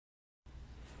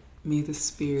May the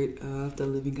Spirit of the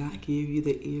living God give you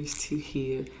the ears to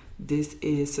hear. This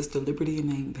is Sister Liberty,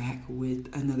 and I'm back with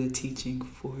another teaching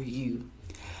for you.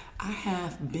 I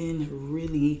have been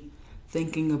really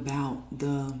thinking about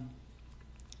the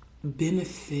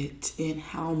benefit and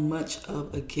how much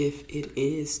of a gift it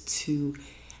is to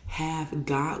have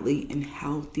godly and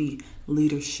healthy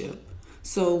leadership.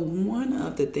 So one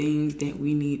of the things that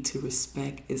we need to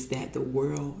respect is that the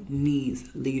world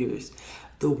needs leaders.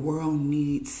 The world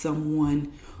needs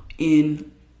someone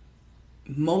in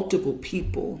multiple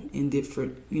people in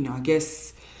different,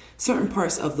 certain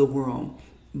parts of the world.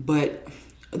 But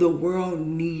the world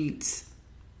needs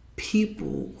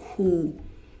people who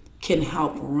can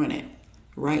help run it,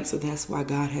 right? So that's why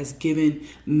God has given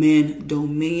men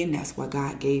dominion. That's why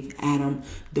God gave Adam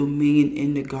dominion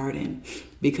in the garden,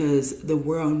 because the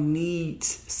world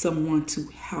needs someone to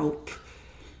help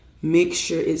make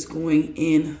sure it's going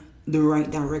in the right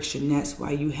direction. That's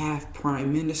why you have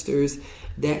prime ministers.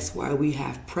 That's why we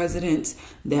have presidents.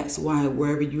 That's why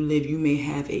wherever you live, you may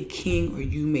have a king or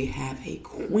you may have a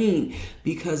queen,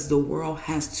 because the world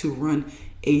has to run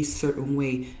a certain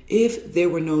way. If there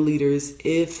were no leaders,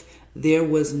 if there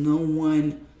was no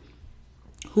one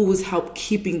who was help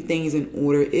keeping things in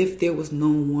order, if there was no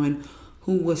one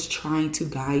who was trying to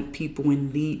guide people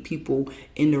and lead people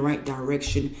in the right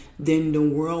direction, then the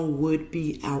world would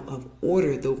be out of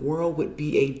order. The world would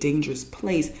be a dangerous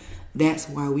place. That's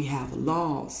why we have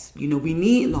laws. We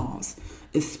need laws,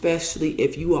 especially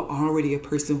if you are already a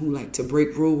person who like to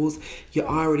break rules. You're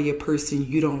already a person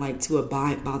you don't like to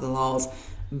abide by the laws.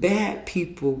 Bad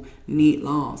people need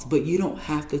laws, but you don't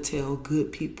have to tell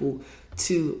good people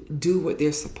to do what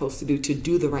they're supposed to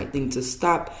do the right thing, to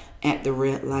stop at the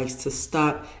red lights, to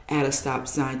stop at a stop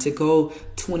sign, to go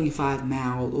 25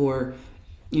 miles, or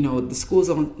the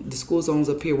school zones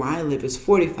up here where I live is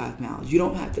 45 miles. You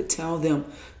don't have to tell them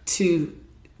to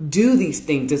do these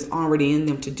things that's already in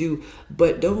them to do.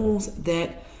 But those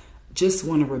that just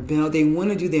want to rebel, they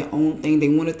want to do their own thing, they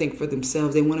want to think for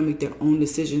themselves, they want to make their own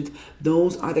decisions,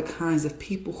 those are the kinds of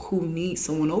people who need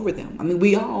someone over them.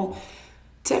 We all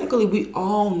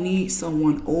need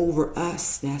someone over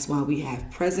us. That's why we have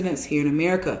presidents here in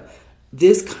America.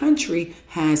 This country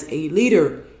has a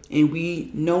leader, and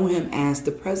we know him as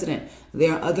the president.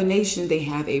 There are other nations, they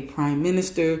have a prime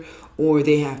minister, or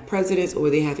they have presidents, or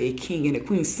they have a king and a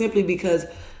queen, simply because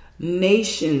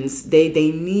nations,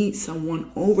 they need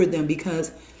someone over them,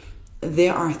 because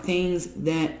there are things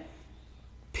that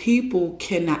people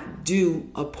cannot do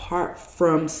apart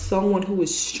from someone who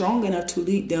is strong enough to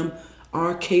lead them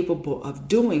are capable of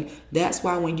doing. That's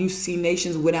why when you see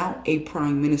nations without a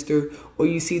prime minister, or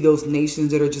you see those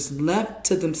nations that are just left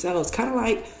to themselves, kind of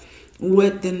like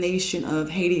what the nation of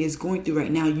Haiti is going through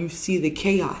right now, you see the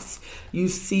chaos, you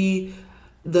see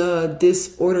the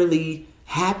disorderly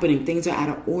happening. Things are out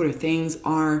of order, things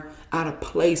are out of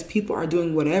place, people are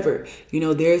doing whatever.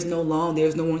 There's no law,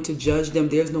 there's no one to judge them,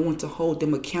 there's no one to hold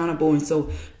them accountable, and so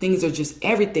things are just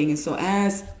everything. And so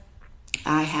as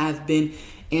I have been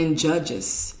in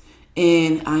Judges,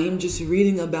 and I am just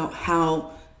reading about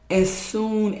how as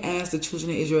soon as the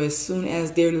children of Israel, as soon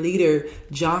as their leader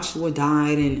Joshua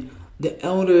died, and the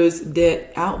elders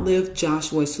that outlived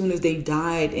Joshua, as soon as they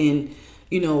died, and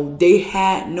they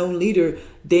had no leader,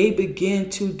 they began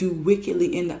to do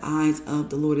wickedly in the eyes of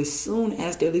the Lord as soon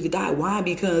as their leader died. Why?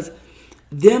 Because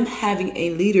them having a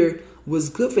leader was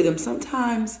good for them.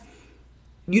 Sometimes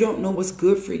you don't know what's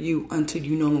good for you until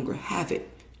you no longer have it.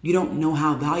 You don't know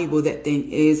how valuable that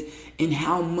thing is and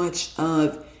how much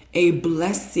of a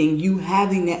blessing you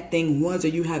having that thing was, or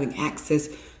you having access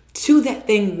to that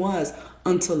thing was,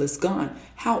 until it's gone.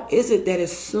 How is it that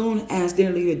as soon as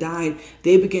their leader died,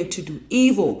 they began to do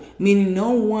evil, meaning no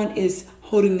one is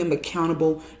holding them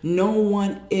accountable, no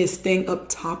one is staying up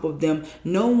top of them,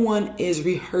 no one is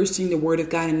rehearsing the word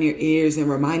of God in their ears and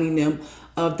reminding them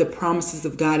of the promises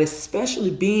of God,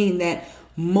 especially being that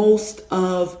most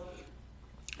of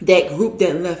that group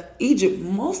that left Egypt,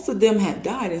 most of them had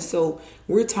died. And so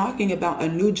we're talking about a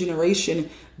new generation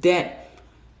that,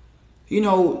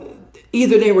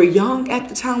 either they were young at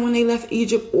the time when they left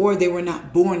Egypt, or they were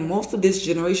not born. Most of this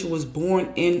generation was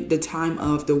born in the time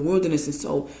of the wilderness. And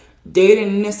so they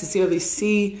didn't necessarily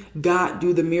see God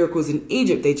do the miracles in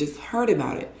Egypt. They just heard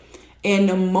about it. And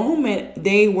the moment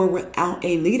they were without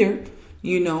a leader,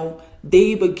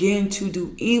 they began to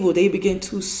do evil. They began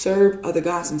to serve other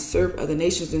gods and serve other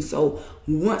nations. And so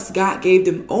once God gave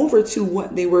them over to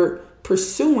what they were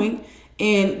pursuing,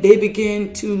 and they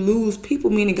began to lose people,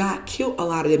 meaning God killed a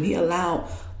lot of them. He allowed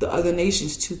the other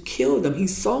nations to kill them. He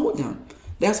sold them.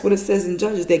 That's what it says in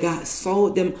Judges, that God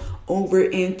sold them over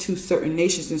into certain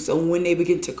nations. And so when they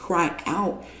begin to cry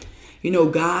out,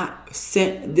 God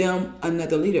sent them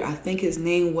another leader. I think his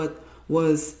name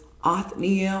was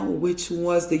Othniel, which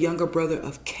was the younger brother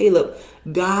of Caleb.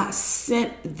 God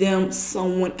sent them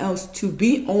someone else to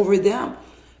be over them.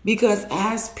 Because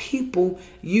as people,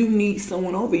 you need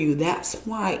someone over you. That's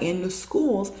why in the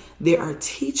schools, there are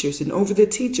teachers. And over the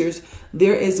teachers,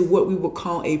 there is what we would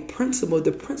call a principal.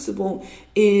 The principal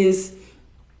is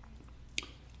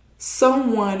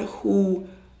someone who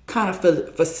kind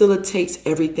of facilitates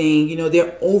everything.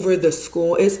 They're over the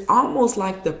school. It's almost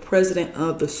like the president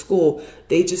of the school.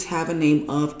 They just have a name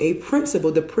of a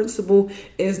principal. The principal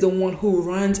is the one who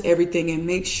runs everything and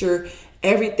makes sure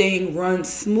everything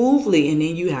runs smoothly. And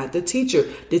then you have the teacher.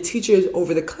 The teacher is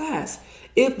over the class.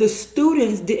 If the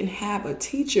students didn't have a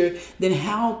teacher, then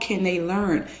how can they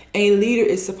learn? A leader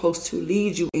is supposed to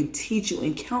lead you and teach you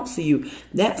and counsel you.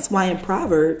 That's why in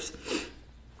Proverbs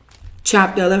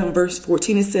chapter 11, verse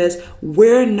 14, it says,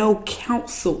 where no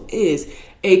counsel is,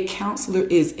 a counselor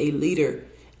is a leader.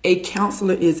 A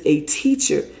counselor is a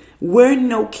teacher. Where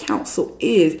no counsel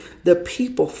is, the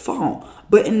people fall.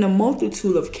 But in the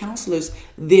multitude of counselors,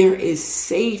 there is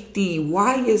safety.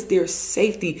 Why is there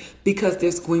safety? Because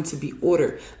there's going to be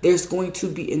order. There's going to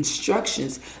be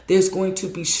instructions. There's going to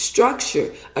be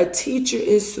structure. A teacher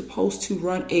is supposed to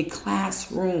run a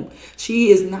classroom.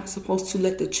 She is not supposed to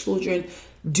let the children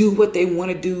do what they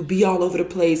want to do, be all over the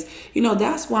place.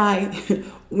 That's why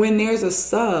when there's a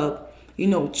sub,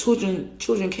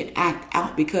 children can act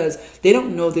out because they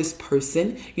don't know this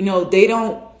person. They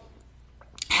don't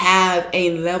have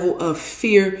a level of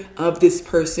fear of this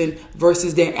person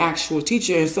versus their actual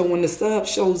teacher. And so when the sub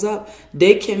shows up,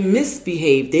 they can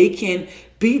misbehave. They can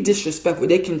be disrespectful.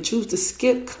 They can choose to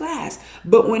skip class.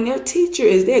 But when their teacher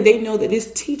is there, they know that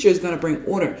this teacher is going to bring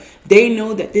order. They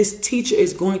know that this teacher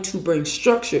is going to bring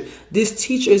structure. This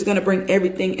teacher is going to bring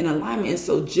everything in alignment. And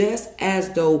so just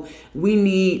as though we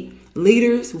need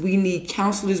leaders, we need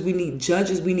counselors, we need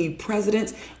judges, we need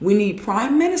presidents, we need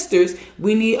prime ministers,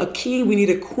 we need a king, we need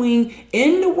a queen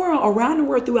in the world, around the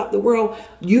world, throughout the world.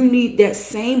 You need that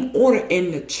same order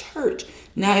in the church.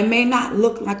 Now, it may not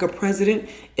look like a president,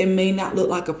 it may not look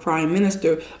like a prime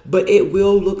minister, but it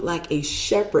will look like a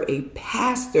shepherd, a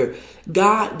pastor.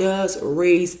 God does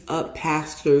raise up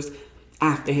pastors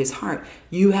after his heart.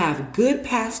 You have good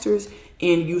pastors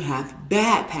and you have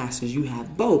bad pastors. You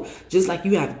have both. Just like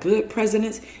you have good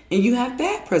presidents and you have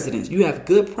bad presidents. You have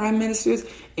good prime ministers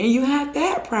and you have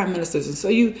bad prime ministers. And so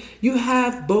you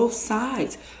have both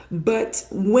sides. But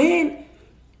when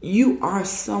you are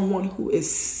someone who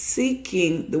is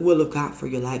seeking the will of God for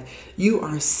your life, you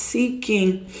are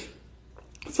seeking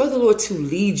for the Lord to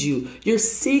lead you. You're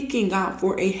seeking God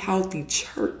for a healthy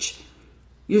church.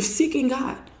 You're seeking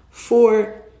God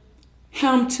for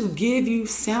him to give you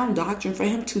sound doctrine, for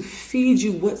him to feed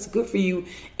you what's good for you.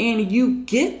 And you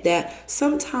get that.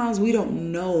 Sometimes we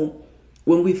don't know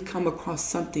when we've come across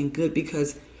something good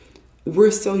because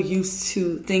we're so used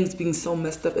to things being so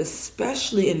messed up,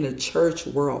 especially in the church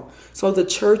world. So the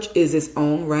church is its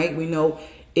own, right? We know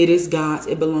it is God's.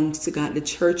 It belongs to God. The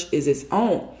church is its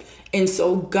own. And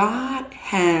so God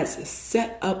has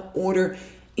set up order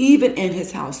even in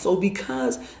his house. So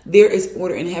because there is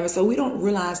order in heaven, so we don't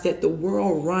realize that the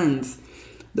world runs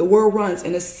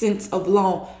in a sense of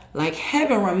law like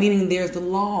heaven run, meaning there's the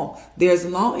law. There's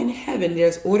law in heaven.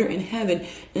 There's order in heaven.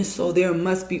 And so there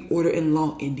must be order and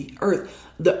law in the earth.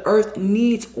 The earth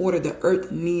needs order. The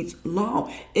earth needs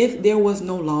law. If there was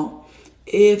no law,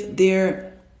 if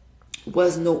there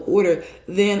was no order,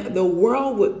 then the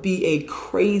world would be a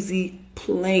crazy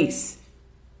place.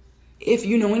 If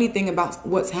you know anything about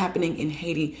what's happening in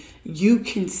Haiti, you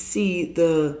can see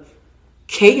the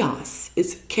chaos.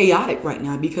 It's chaotic right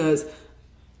now because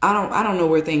I don't know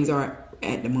where things are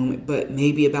at the moment, but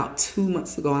maybe about 2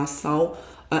 months ago, I saw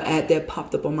an ad that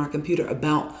popped up on my computer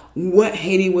about what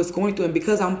Haiti was going through. And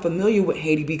because I'm familiar with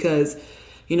Haiti, because,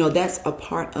 that's a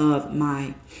part of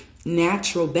my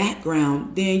natural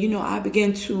background, then, I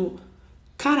began to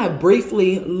kind of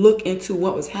briefly look into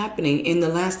what was happening. And the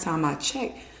last time I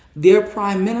checked, their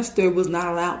prime minister was not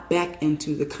allowed back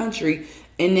into the country,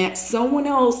 and that someone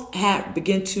else had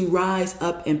begun to rise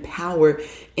up in power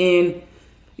and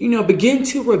begin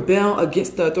to rebel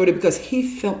against the authority because he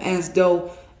felt as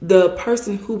though the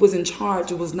person who was in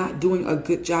charge was not doing a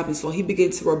good job. And so he began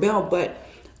to rebel. But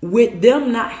with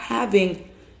them not having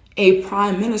a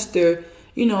prime minister,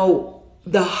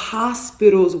 the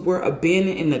hospitals were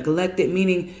abandoned and neglected,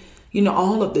 meaning,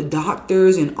 all of the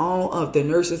doctors and all of the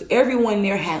nurses, everyone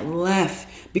there had left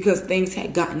because things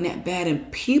had gotten that bad.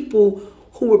 And people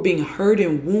who were being hurt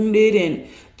and wounded and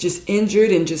just injured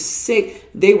and just sick,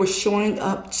 they were showing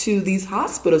up to these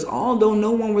hospitals, although no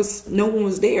one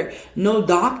was there. No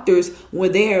doctors were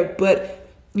there, but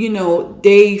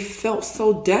they felt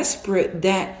so desperate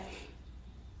that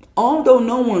although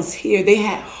no one's here, they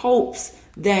had hopes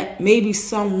that maybe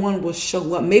someone will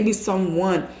show up, maybe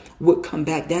someone would come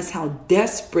back. That's how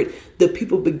desperate the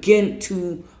people begin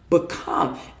to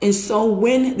become. And so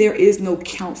when there is no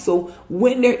counsel,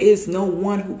 when there is no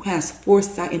one who has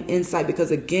foresight and insight, because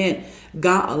again,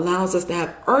 God allows us to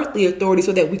have earthly authority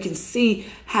so that we can see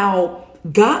how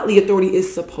godly authority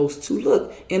is supposed to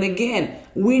look. And again,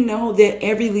 we know that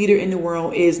every leader in the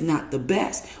world is not the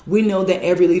best. We know that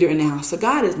every leader in the house of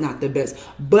God is not the best.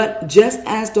 But just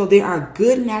as though there are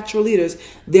good natural leaders,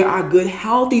 there are good,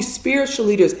 healthy spiritual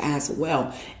leaders as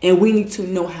well. And we need to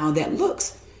know how that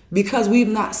looks. Because we've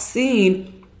not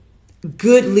seen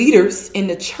good leaders in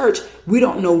the church, we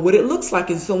don't know what it looks like.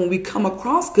 And so when we come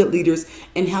across good leaders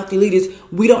and healthy leaders,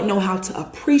 we don't know how to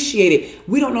appreciate it.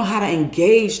 We don't know how to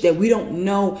engage that. We don't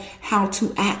know how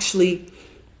to actually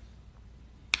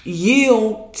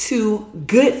yield to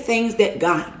good things that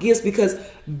God gives, because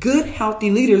good,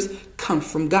 healthy leaders come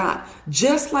from God.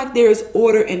 Just like there is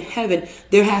order in heaven,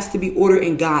 there has to be order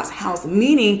in God's house,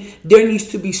 meaning there needs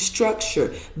to be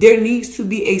structure. There needs to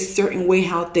be a certain way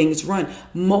how things run.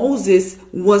 Moses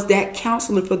was that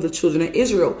counselor for the children of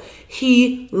Israel.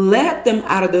 He led them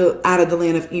out of the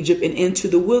land of Egypt and into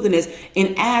the wilderness.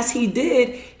 And as he did,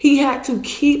 he had to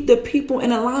keep the people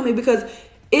in alignment, because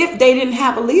if they didn't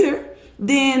have a leader,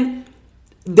 then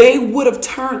they would have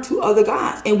turned to other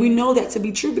gods. And we know that to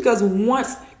be true, because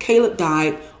once Caleb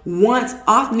died, once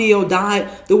Othniel died,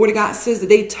 the word of God says that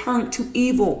they turned to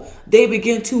evil. They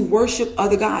began to worship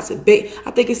other gods. I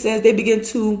think it says they began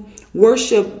to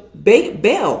worship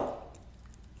Baal.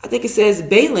 I think it says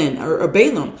Balaam or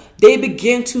Balaam. They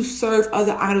began to serve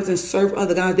other idols and serve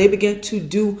other gods. They began to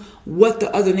do what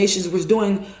the other nations was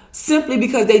doing, simply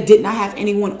because they did not have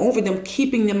anyone over them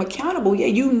keeping them accountable. Yeah,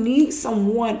 you need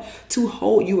someone to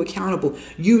hold you accountable.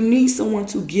 You need someone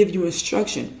to give you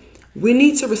instruction. We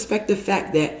need to respect the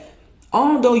fact that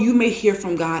although you may hear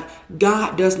from God,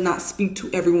 God does not speak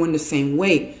to everyone the same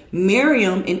way.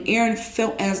 Miriam and Aaron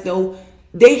felt as though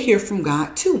they hear from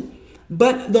God too.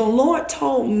 But the Lord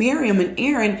told Miriam and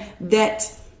Aaron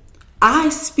that I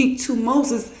speak to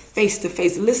Moses face to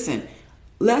face. Listen,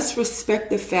 let's respect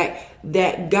the fact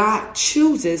that God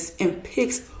chooses and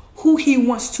picks who he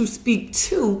wants to speak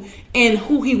to and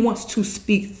who he wants to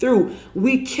speak through.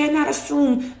 We cannot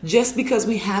assume just because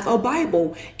we have a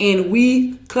Bible and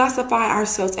we classify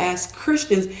ourselves as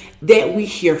Christians that we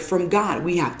hear from God.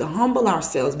 We have to humble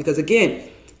ourselves, because again,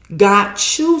 God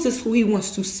chooses who he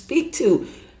wants to speak to.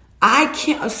 I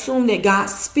can't assume that God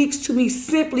speaks to me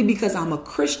simply because I'm a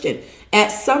Christian. At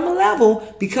some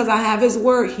level, because I have his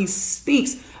word, he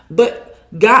speaks. But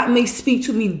God may speak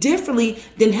to me differently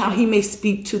than how he may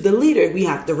speak to the leader. We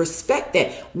have to respect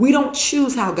that. We don't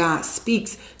choose how God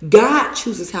speaks. God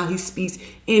chooses how he speaks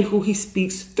and who he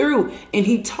speaks through. And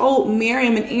he told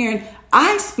Miriam and Aaron,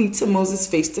 I speak to Moses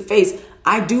face to face.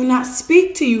 I do not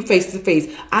speak to you face to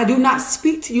face. I do not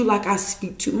speak to you like I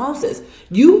speak to Moses.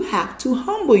 You have to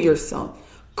humble yourself.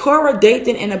 Korah,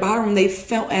 Dathan, and Abiram, they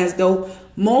felt as though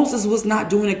Moses was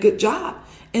not doing a good job.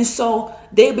 And so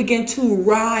they began to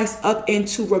rise up and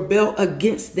to rebel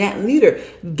against that leader.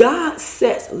 God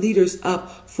sets leaders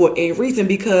up for a reason,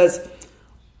 because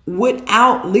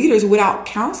without leaders, without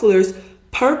counselors,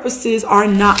 purposes are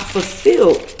not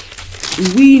fulfilled.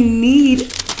 We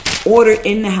need order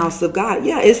in the house of God.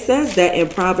 Yeah, it says that in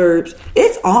Proverbs.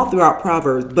 It's all throughout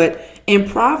Proverbs, but in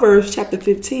Proverbs chapter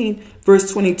 15,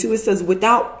 verse 22, it says,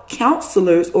 without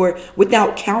counselors or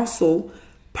without counsel,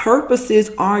 purposes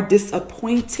are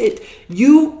disappointed.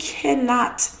 You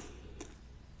cannot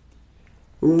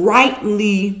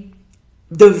rightly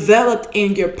develop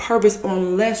in your purpose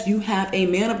unless you have a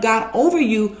man of God over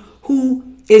you who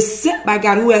is sent by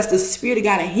God, who has the Spirit of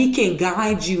God, and he can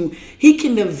guide you. He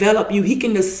can develop you. He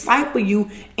can disciple you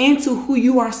into who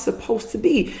you are supposed to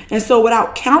be. And so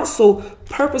without counsel,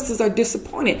 purposes are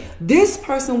disappointed. This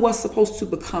person was supposed to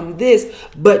become this,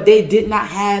 but they did not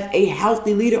have a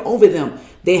healthy leader over them.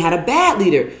 They had a bad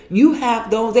leader. You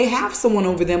have those, they have someone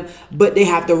over them, but they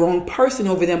have the wrong person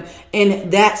over them.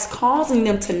 And that's causing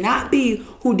them to not be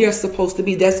who they're supposed to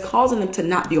be. That's causing them to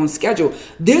not be on schedule.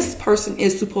 This person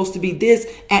is supposed to be this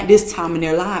at this time in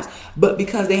their lives. But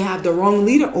because they have the wrong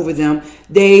leader over them,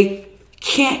 they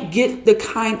can't get the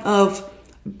kind of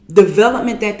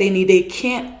development that they need. They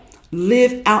can't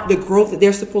live out the growth that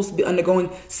they're supposed to be undergoing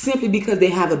simply because they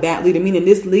have a bad leader. Meaning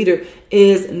this leader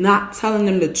is not telling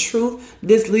them the truth.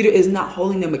 This leader is not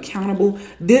holding them accountable.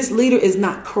 This leader is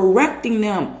not correcting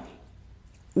them.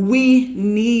 We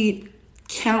need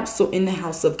counsel in the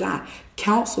house of God.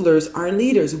 Counselors are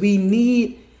leaders. We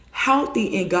need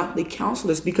healthy and godly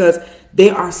counselors because they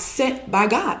are sent by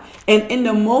God. And in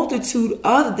the multitude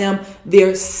of them,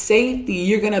 there's safety.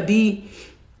 You're going to be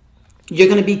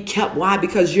kept. Why?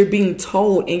 Because you're being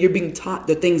told and you're being taught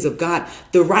the things of God,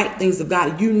 the right things of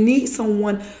God. You need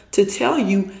someone to tell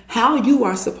you how you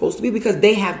are supposed to be because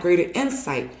they have greater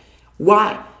insight.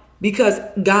 Why? Because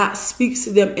God speaks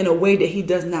to them in a way that he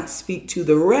does not speak to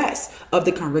the rest of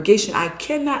the congregation. I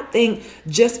cannot think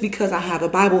just because I have a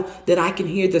Bible that I can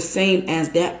hear the same as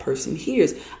that person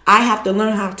hears. I have to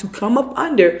learn how to come up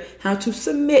under, how to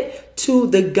submit to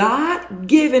the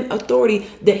God-given authority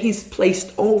that he's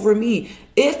placed over me.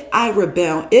 If I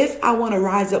rebel, if I want to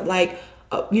rise up like,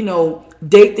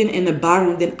 Dathan and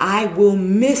Abiram, then I will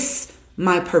miss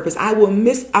my purpose. I will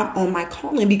miss out on my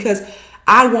calling because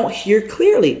I won't hear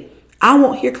clearly.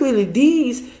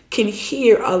 These can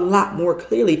hear a lot more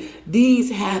clearly.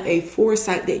 These have a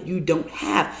foresight that you don't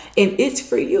have. And it's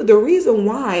for you. The reason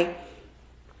why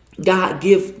God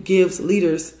gives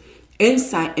leaders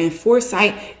insight and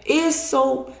foresight is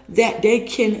so that they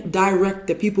can direct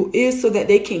the people, is so that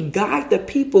they can guide the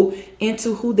people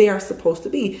into who they are supposed to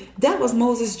be. That was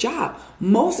Moses' job.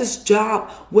 Moses' job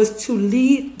was to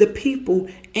lead the people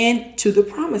into the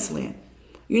promised land.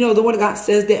 The word of God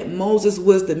says that Moses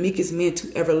was the meekest man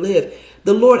to ever live.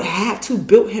 The Lord had to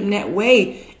build him that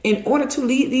way in order to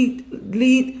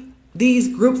lead these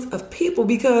groups of people.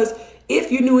 Because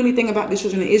if you knew anything about the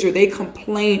children of Israel, they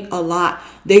complained a lot.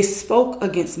 They spoke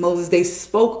against Moses. They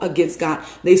spoke against God.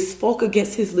 They spoke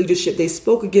against his leadership. They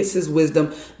spoke against his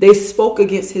wisdom. They spoke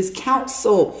against his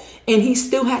counsel. And he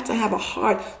still had to have a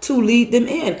heart to lead them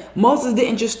in. Moses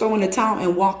didn't just throw in the towel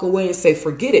and walk away and say,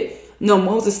 forget it. No,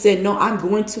 Moses said, no, I'm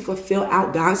going to fulfill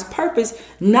out God's purpose,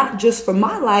 not just for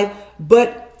my life,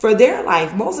 but for their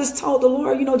life. Moses told the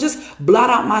Lord, just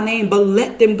blot out my name, but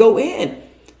let them go in.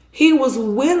 He was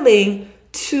willing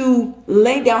to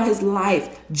lay down his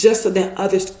life just so that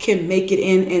others can make it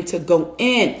in and to go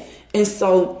in. And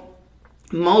so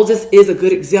Moses is a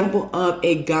good example of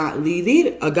a godly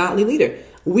leader.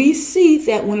 We see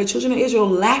that when the children of Israel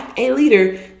lacked a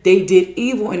leader, they did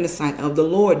evil in the sight of the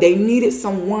Lord. They needed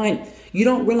someone. You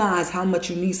don't realize how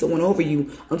much you need someone over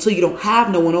you until you don't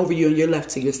have no one over you and you're left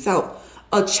to yourself.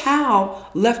 A child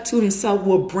left to himself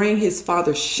will bring his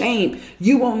father shame.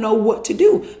 You won't know what to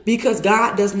do because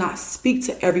God does not speak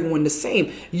to everyone the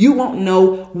same. You won't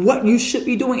know what you should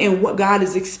be doing and what God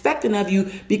is expecting of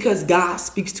you because God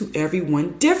speaks to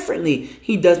everyone differently.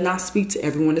 He does not speak to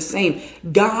everyone the same.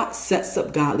 God sets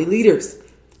up godly leaders.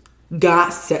 God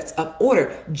sets up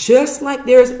order, just like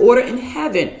there's order in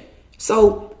heaven.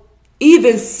 So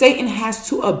even Satan has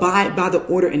to abide by the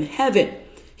order in heaven.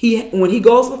 When he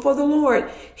goes before the Lord,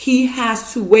 he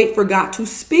has to wait for God to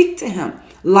speak to him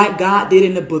like God did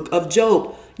in the book of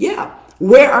Job. Yeah.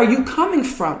 Where are you coming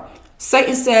from?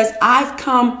 Satan says, I've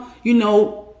come,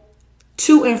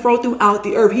 to and fro throughout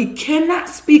the earth. He cannot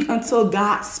speak until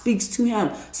God speaks to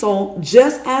him. So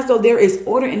just as though there is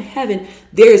order in heaven,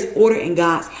 there is order in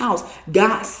God's house.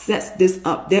 God sets this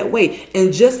up that way.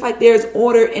 And just like there's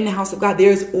order in the house of God,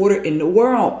 there's order in the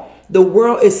world. The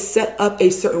world is set up a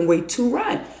certain way to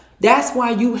run. That's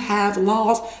why you have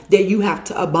laws that you have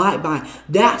to abide by.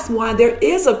 That's why there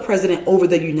is a president over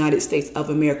the United States of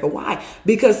America. Why?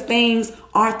 Because things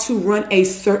are to run a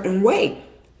certain way.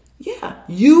 Yeah,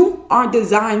 you are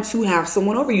designed to have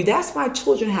someone over you. That's why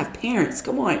children have parents.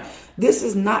 Come on. This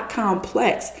is not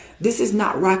complex. This is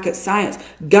not rocket science.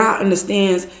 God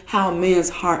understands how man's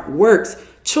heart works.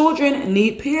 Children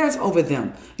need parents over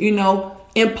them.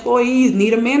 Employees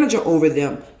need a manager over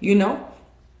them.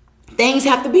 Things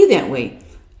have to be that way.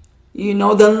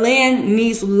 The land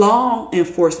needs law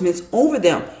enforcement over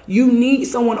them. You need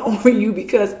someone over you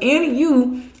because in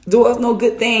you does no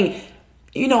good thing.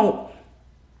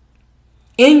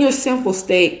 In your sinful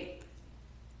state,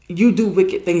 you do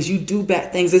wicked things. You do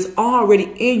bad things. It's already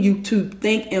in you to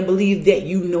think and believe that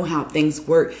you know how things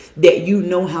work, that you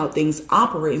know how things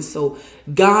operate. And so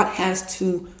God has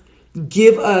to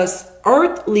give us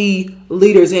earthly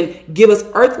leaders and give us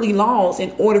earthly laws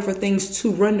in order for things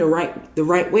to run the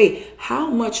right way. How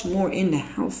much more in the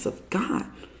house of God?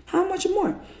 How much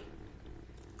more?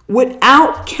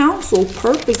 Without counsel,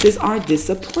 purposes are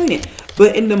disappointed.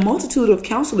 But in the multitude of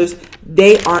counselors,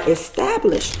 they are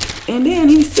established. And then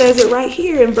he says it right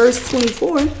here in verse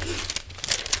 24.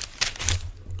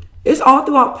 It's all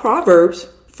throughout Proverbs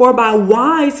For by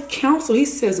wise counsel, he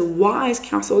says wise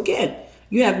counsel again.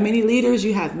 You have many leaders,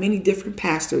 you have many different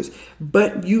pastors,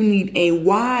 but you need a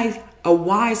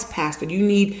wise pastor. You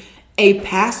need a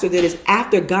pastor that is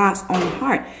after God's own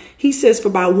heart. He says, for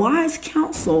by wise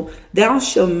counsel, thou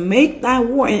shalt make thy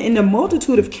war. And in the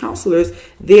multitude of counselors,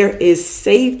 there is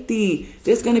safety.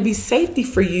 There's going to be safety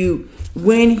for you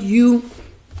when you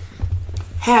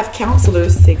have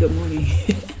counselors. Say good morning.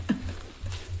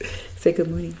 Say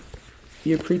good morning.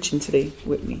 You're preaching today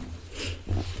with me.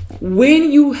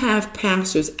 When you have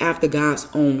pastors after God's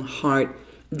own heart,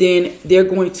 then they're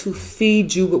going to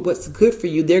feed you with what's good for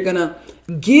you. They're going to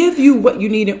give you what you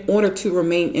need in order to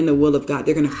remain in the will of God.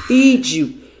 They're going to feed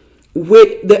you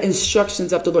with the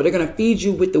instructions of the Lord. They're going to feed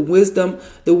you with the wisdom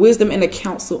and the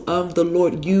counsel of the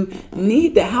Lord. You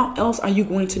need that. How else are you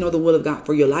going to know the will of God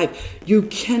for your life? You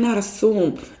cannot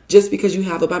assume just because you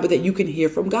have a Bible that you can hear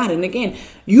from God. And again,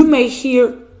 you may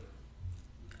hear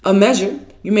a measure.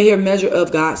 You may hear a measure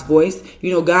of God's voice.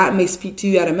 God may speak to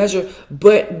you at a measure,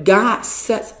 but God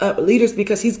sets up leaders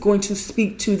because he's going to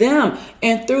speak to them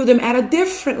and through them at a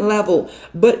different level.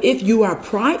 But if you are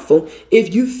prideful,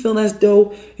 if you feel as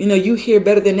though, you hear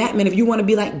better than that man, if you want to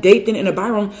be like Dathan and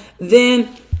Abiram, then,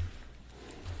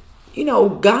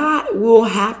 God will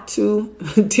have to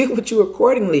deal with you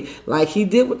accordingly, like he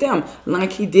did with them,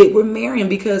 like he did with Miriam,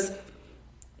 because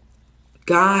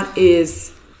God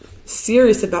is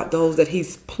serious about those that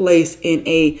he's placed in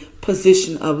a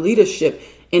position of leadership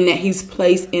and that he's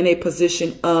placed in a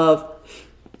position of,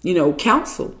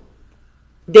 counsel.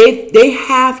 They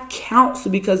have counsel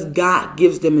because God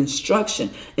gives them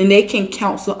instruction, and they can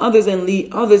counsel others and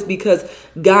lead others because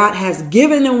God has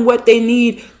given them what they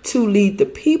need to lead the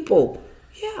people.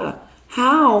 Yeah.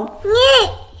 How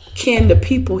can the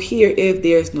people hear if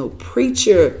there's no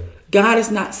preacher? God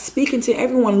is not speaking to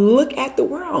everyone. Look at the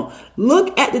world.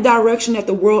 Look at the direction that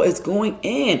the world is going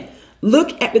in.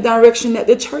 Look at the direction that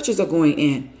the churches are going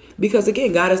in. Because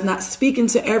again, God is not speaking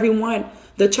to everyone.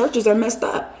 The churches are messed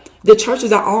up. The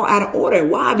churches are all out of order.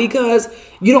 Why? Because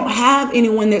you don't have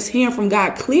anyone that's hearing from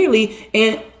God clearly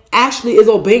and actually is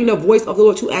obeying the voice of the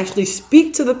Lord to actually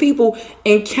speak to the people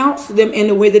and counsel them in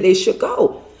the way that they should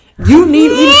go. You need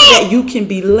leaders so that you can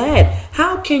be led.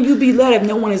 How can you be led if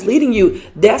no one is leading you?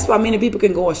 That's why many people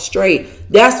can go astray.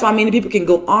 That's why many people can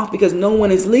go off, because no one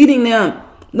is leading them.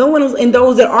 No one is, and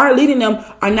those that are leading them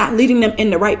are not leading them in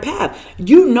the right path.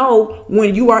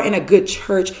 When you are in a good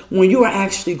church, when you are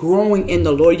actually growing in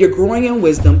the Lord, you're growing in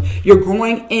wisdom, you're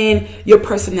growing in your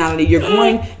personality, you're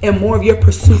growing in more of your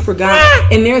pursuit for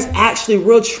God. And there's actually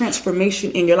real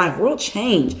transformation in your life, real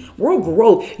change, real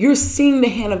growth. You're seeing the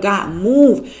hand of God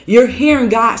move. You're hearing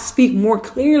God speak more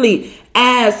clearly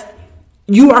as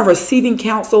you are receiving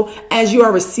counsel, as you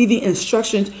are receiving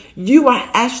instructions. You are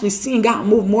actually seeing God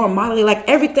move more mightily. Like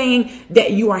everything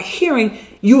that you are hearing,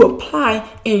 you apply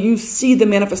and you see the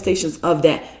manifestations of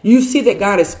that. You see that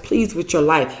God is pleased with your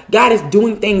life. God is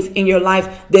doing things in your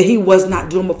life that he was not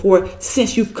doing before,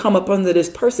 since you've come up under this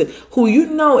person who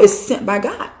is sent by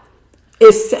God.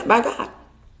 Is sent by God.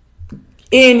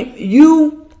 And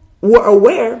you were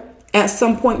aware at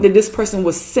some point that this person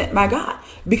was sent by God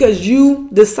because you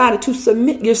decided to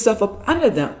submit yourself up under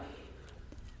them.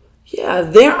 Yeah,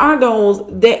 there are those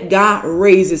that God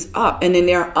raises up, and then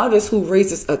there are others who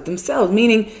raises up themselves,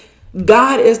 meaning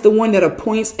God is the one that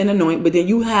appoints and anoints, but then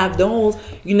you have those,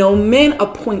 men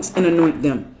appoints and anoint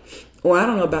them. Or I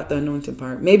don't know about the anointing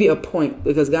part. Maybe appoint,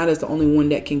 because God is the only one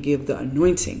that can give the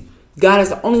anointing. God is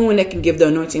the only one that can give the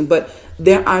anointing, but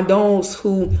there are those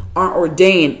who are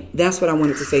ordained. That's what I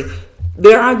wanted to say.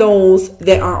 There are those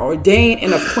that are ordained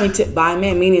and appointed by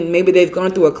man, meaning maybe they've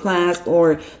gone through a class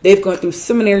or they've gone through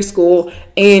seminary school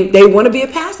and they want to be a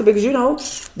pastor because,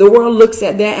 the world looks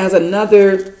at that as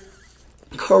another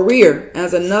career,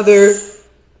 as another,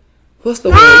 what's the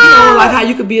word? Like how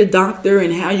you could be a doctor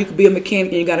and how you could be a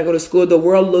mechanic and you got to go to school. The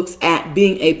world looks at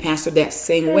being a pastor that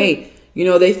same way.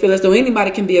 They feel as though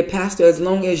anybody can be a pastor as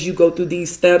long as you go through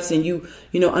these steps and you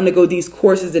undergo these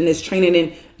courses and this training,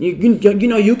 and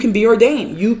you can be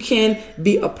ordained. You can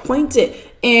be appointed.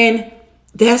 And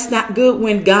that's not good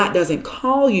when God doesn't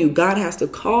call you. God has to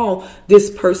call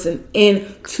this person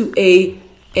into a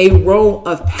role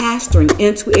of pastoring,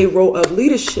 into a role of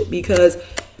leadership, because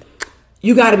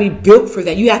you got to be built for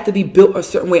that. You have to be built a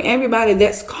certain way. Everybody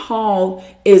that's called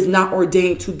is not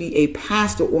ordained to be a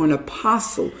pastor or an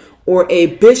apostle or a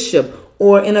bishop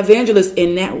or an evangelist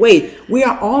in that way. We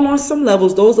are all on some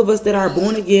levels. Those of us that are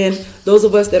born again, those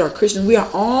of us that are Christians, we are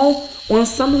all on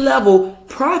some level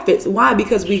prophets. Why?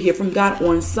 Because we hear from God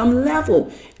on some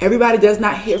level. Everybody does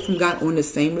not hear from God on the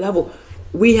same level.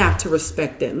 We have to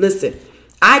respect that. Listen,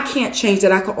 I can't change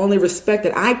that. I can only respect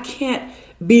it. I can't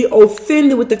be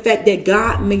offended with the fact that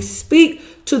God may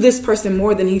speak to this person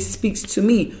more than he speaks to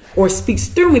me or speaks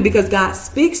through me, because God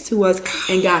speaks to us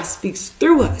and God speaks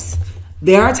through us.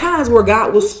 There are times where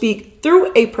God will speak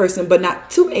through a person, but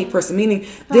not to a person, meaning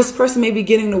this person may be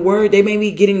getting the word, they may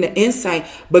be getting the insight,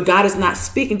 but God is not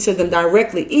speaking to them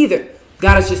directly either.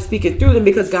 God is just speaking through them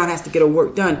because God has to get a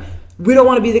work done. We don't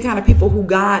want to be the kind of people who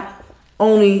God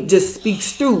only just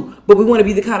speaks through, but we want to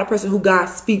be the kind of person who God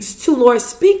speaks to. Lord,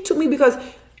 speak to me, because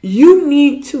you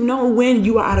need to know when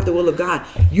you are out of the will of God.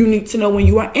 You need to know when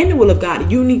you are in the will of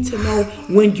God. You need to know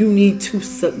when you need to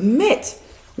submit.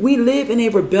 We live in a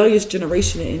rebellious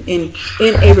generation, in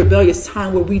a rebellious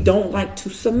time where we don't like to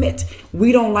submit.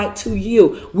 We don't like to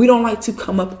yield. We don't like to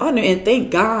come up under. And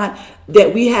thank God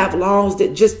that we have laws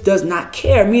that just does not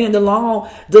care. Meaning the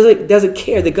law doesn't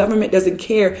care. The government doesn't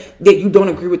care that you don't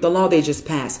agree with the law they just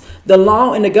passed. The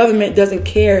law and the government doesn't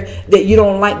care that you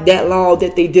don't like that law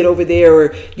that they did over there,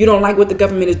 or you don't like what the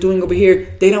government is doing over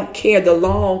here. They don't care. The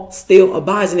law still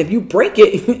abides. And if you break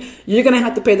it, you're going to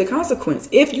have to pay the consequence.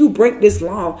 If you break this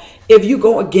law, if you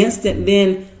go against it,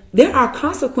 then there are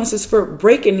consequences for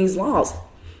breaking these laws.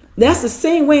 That's the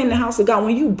same way in the house of God.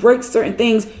 When you break certain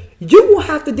things, you will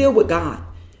have to deal with God.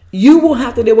 You will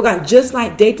have to deal with God. Just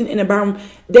like Dathan and Abiram,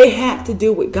 they had to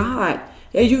deal with God.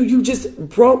 And you just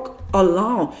broke a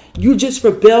law. You just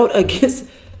rebelled against,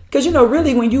 because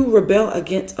really when you rebel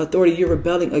against authority, you're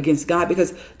rebelling against God,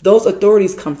 because those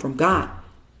authorities come from God.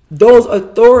 Those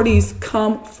authorities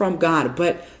come from God.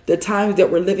 But the times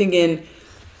that we're living in,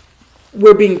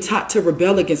 we're being taught to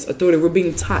rebel against authority. We're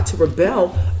being taught to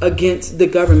rebel against the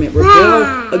government,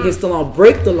 rebel against the law,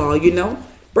 break the law,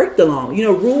 break the law.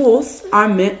 Rules are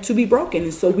meant to be broken.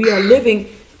 And so we are living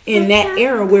in that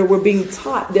era where we're being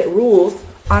taught that rules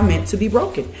are meant to be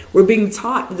broken. We're being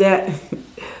taught that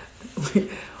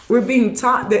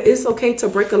it's okay to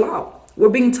break a law. We're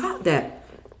being taught that.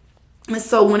 And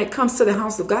so when it comes to the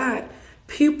house of God,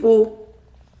 people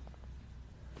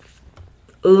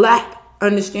lack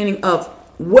understanding of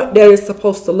what that is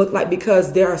supposed to look like,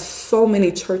 because there are so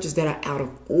many churches that are out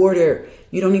of order.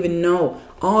 You don't even know.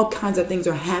 All kinds of things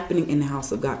are happening in the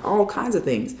house of God. All kinds of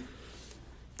things.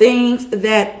 Things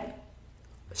that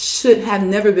should have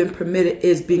never been permitted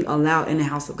is being allowed in the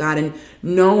house of God. And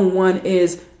no one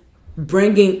is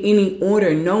bringing any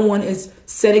order. No one is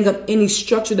setting up any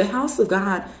structure. The house of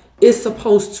God is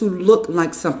supposed to look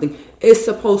like something. It's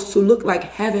supposed to look like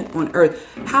heaven on earth.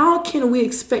 How can we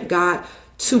expect God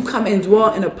to come and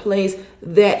dwell in a place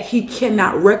that he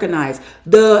cannot recognize?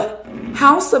 The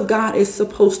house of God is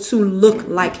supposed to look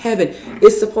like heaven.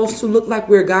 It's supposed to look like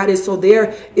where God is. So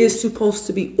there is supposed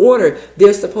to be order.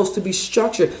 There's supposed to be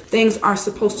structure. Things are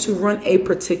supposed to run a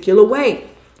particular way.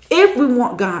 If we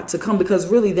want God to come, because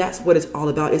really that's what it's all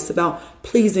about. It's about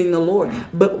pleasing the Lord.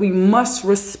 But we must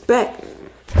respect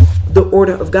the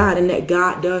order of God, and that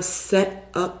God does set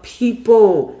up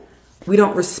people. We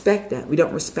don't respect that. We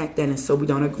don't respect that. And so we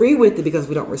don't agree with it because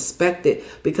we don't respect it,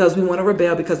 because we want to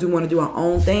rebel, because we want to do our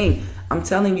own thing. I'm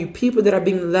telling you, people that are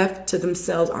being left to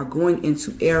themselves are going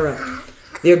into error.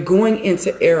 They're going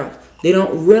into error. They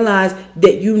don't realize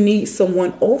that you need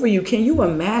someone over you. Can you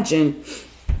imagine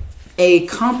a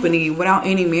company without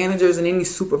any managers and any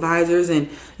supervisors and,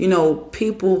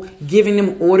 people giving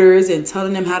them orders and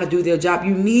telling them how to do their job?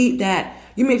 You need that.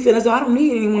 You may feel as though I don't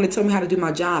need anyone to tell me how to do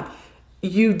my job.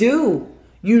 You do.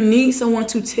 You need someone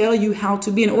to tell you how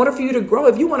to be. In order for you to grow,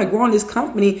 if you want to grow in this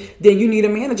company, then you need a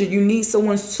manager. You need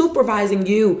someone supervising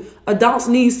you. Adults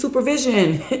need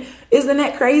supervision. Isn't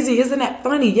that crazy? Isn't that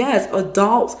funny? Yes,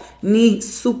 adults need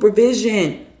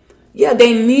supervision. Yeah,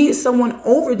 they need someone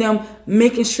over them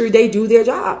making sure they do their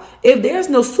job. If there's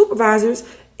no supervisors,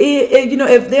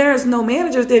 if there's no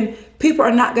managers, then people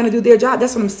are not going to do their job.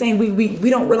 That's what I'm saying. We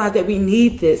don't realize that we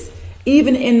need this.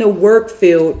 Even in the work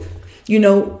field,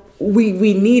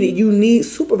 we need it. You need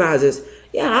supervisors.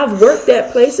 Yeah, I've worked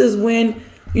at places when,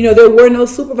 there were no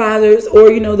supervisors, or,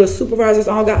 the supervisors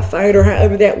all got fired, or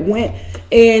however that went.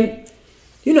 And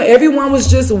everyone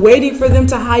was just waiting for them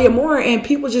to hire more, and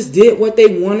people just did what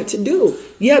they wanted to do.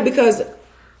 Yeah, because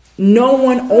no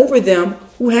one over them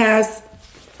who has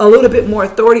a little bit more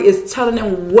authority is telling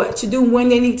them what to do when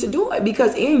they need to do it.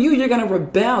 Because in you, you're going to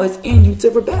rebel. It's in you to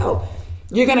rebel.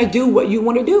 You're going to do what you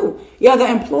want to do. Yeah, the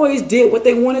employees did what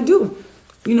they want to do.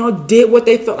 Did what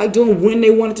they felt like doing when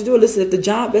they wanted to do it. Listen, if the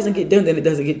job doesn't get done, then it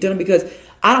doesn't get done, because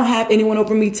I don't have anyone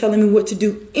over me telling me what to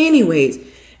do anyways.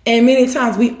 And many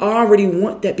times we already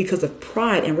want that because of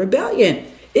pride and rebellion.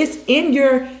 It's in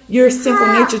your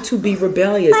sinful nature to be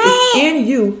rebellious. It's in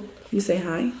you. You say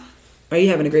hi. Are you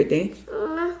having a great day?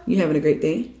 You having a great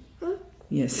day?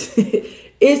 Yes.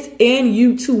 It's in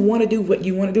you to want to do what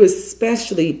you want to do,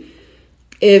 especially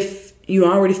if you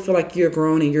already feel like you're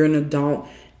grown and you're an adult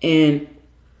and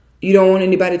you don't want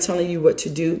anybody telling you what to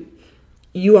do.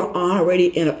 You are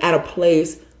already at a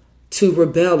place to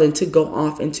rebel and to go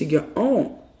off into your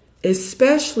own,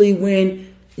 especially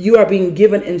when you are being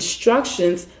given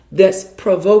instructions that's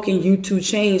provoking you to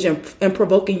change and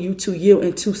provoking you to yield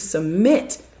and to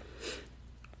submit.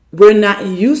 We're not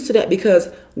used to that because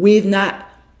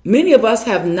many of us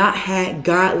have not had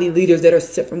godly leaders that are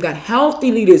sent from God,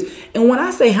 healthy leaders. And when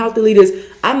I say healthy leaders,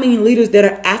 I mean leaders that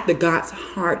are after God's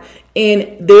heart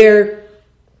and they're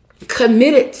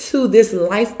committed to this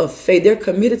life of faith. They're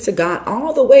committed to God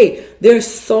all the way. They're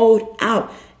sold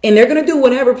out. And they're going to do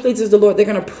whatever pleases the Lord. They're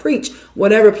going to preach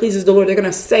whatever pleases the Lord. They're going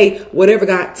to say whatever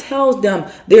God tells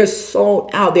them. They're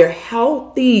sold out. They're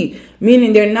healthy,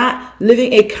 meaning they're not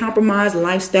living a compromised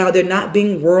lifestyle. They're not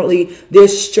being worldly. They're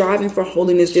striving for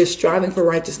holiness. They're striving for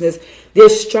righteousness. They're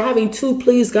striving to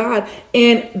please God.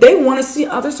 And they want to see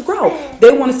others grow.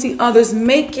 They want to see others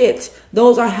make it.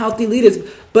 Those are healthy leaders.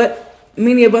 But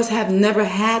many of us have never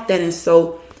had that. And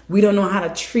so we don't know how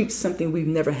to treat something we've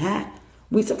never had.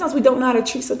 Sometimes we don't know how to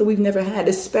treat something we've never had,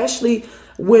 especially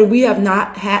when we have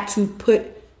not had to put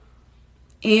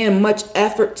in much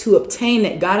effort to obtain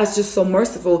it. God is just so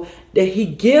merciful that he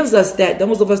gives us that.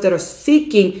 Those of us that are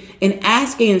seeking and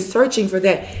asking and searching for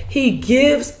that, he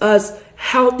gives us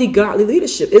healthy, godly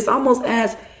leadership. It's almost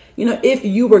as, if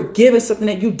you were given something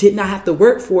that you did not have to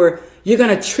work for, you're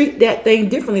going to treat that thing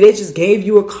differently. They just gave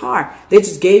you a car. They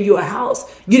just gave you a house.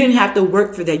 You didn't have to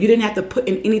work for that. You didn't have to put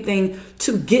in anything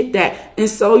to get that. And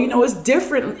so, it's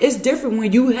different. It's different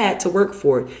when you had to work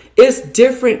for it. It's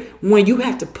different when you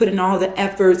have to put in all the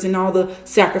efforts and all the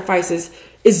sacrifices.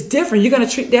 It's different. You're going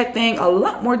to treat that thing a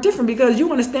lot more different because you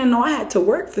understand, no, I had to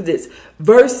work for this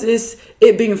versus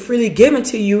it being freely given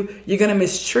to you. You're going to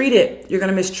mistreat it. You're going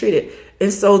to mistreat it.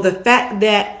 And so the fact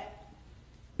that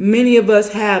many of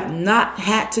us have not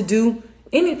had to do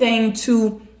anything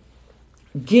to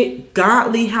get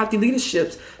godly, healthy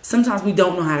leaderships. Sometimes we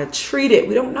don't know how to treat it.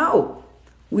 We don't know.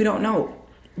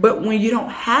 But when you don't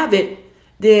have it,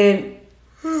 then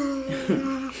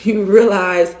you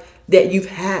realize that you've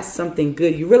had something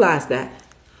good. You realize that.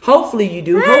 Hopefully you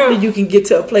do. Hopefully you can get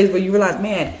to a place where you realize,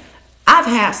 man, I've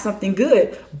had something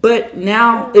good. But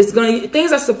now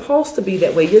things are supposed to be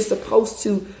that way. You're supposed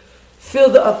to feel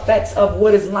the effects of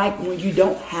what it's like when you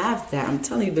don't have that. I'm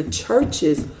telling you, the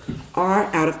churches are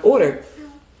out of order.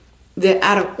 They're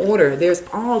out of order. There's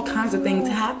all kinds of things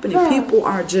happening. People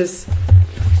are just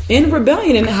in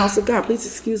rebellion in the house of God. Please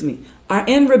excuse me. Are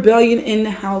in rebellion in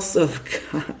the house of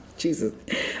God. Jesus.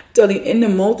 I'm telling you, in the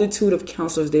multitude of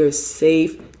counselors, there is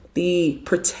safety,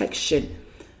 protection.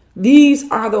 These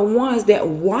are the ones that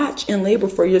watch and labor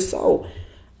for your soul.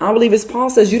 I believe as Paul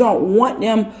says, you don't want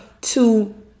them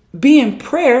to be in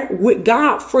prayer with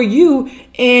God for you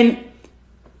and,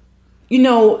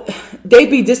 they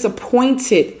be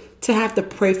disappointed to have to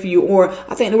pray for you. Or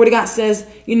I think the word of God says,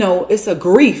 it's a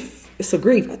grief. It's a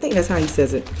grief. I think that's how he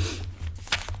says it.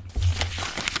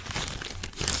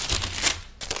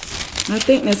 I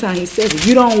think that's how he says it.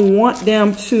 You don't want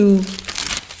them to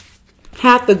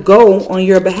have to go on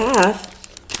your behalf,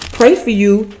 pray for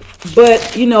you, but,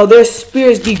 their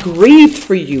spirits be grieved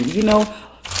for you,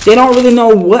 They don't really know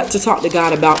what to talk to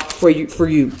God about for you.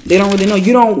 They don't really know.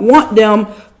 You don't want them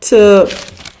to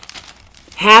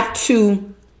have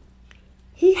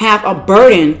a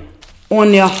burden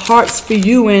on their hearts for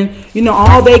you. And,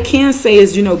 all they can say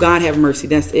is, God have mercy.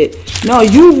 That's it. No,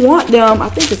 you want them. I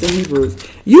think it's in Hebrews.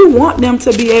 You want them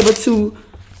to be able to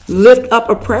lift up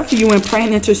a prayer for you and pray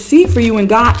and intercede for you and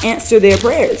God answer their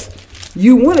prayers.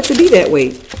 You want it to be that way.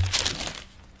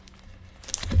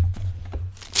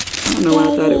 I don't know why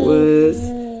I thought it was.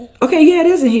 Okay, yeah, it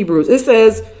is in Hebrews. It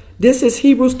says, this is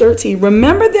Hebrews 13.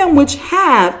 Remember them which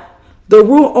have the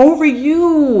rule over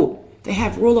you. They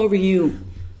have rule over you.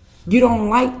 You don't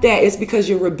like that. It's because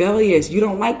you're rebellious. You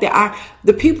don't like that.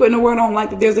 The people in the world don't like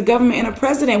that there's a government and a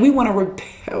president. We want to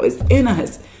rebel. It's in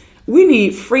us. We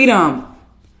need freedom.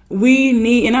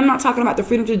 And I'm not talking about the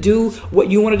freedom to do what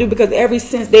you want to do, because ever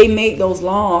since they made those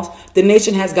laws, the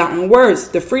nation has gotten worse.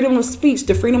 The freedom of speech,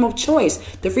 the freedom of choice,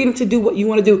 the freedom to do what you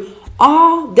want to do.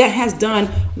 All that has done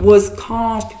was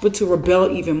cause people to rebel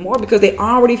even more because they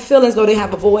already feel as though they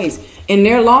have a voice. And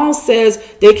their law says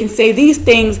they can say these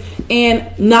things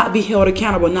and not be held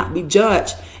accountable, not be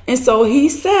judged. And so he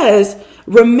says,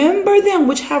 remember them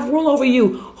which have rule over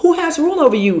you. Who has rule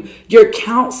over you? Your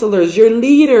counselors, your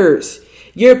leaders,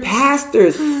 your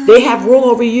pastors. They have rule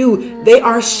over you. They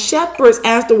are shepherds,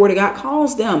 as the word of God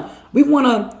calls them. We want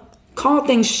to call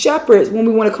things shepherds when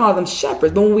we want to call them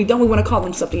shepherds. But when we don't, we want to call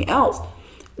them something else.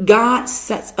 God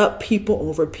sets up people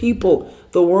over people.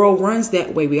 The world runs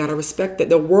that way. We got to respect that.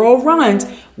 The world runs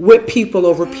with people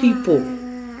over people.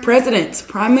 Presidents,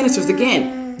 prime ministers,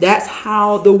 again, that's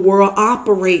how the world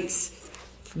operates.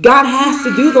 God has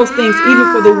to do those things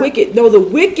even for the wicked. Though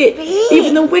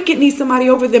even the wicked need somebody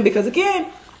over them, because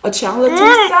again, a child unto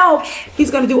himself, he's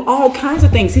going to do all kinds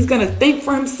of things. He's going to think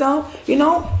for himself. You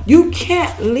know, you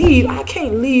can't leave. I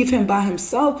can't leave him by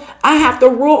himself. I have to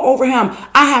rule over him.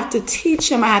 I have to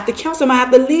teach him. I have to counsel him. I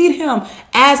have to lead him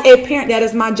as a parent. That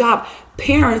is my job.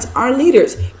 Parents are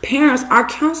leaders. Parents are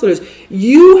counselors.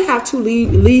 You have to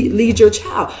lead your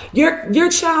child. Your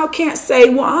child can't say,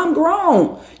 well, I'm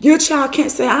grown. Your child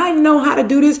can't say, I know how to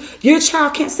do this. Your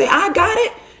child can't say, I got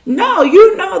it. No,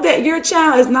 you know that your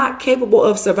child is not capable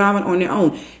of surviving on their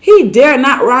own. He dare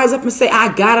not rise up and say,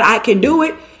 I got it, I can do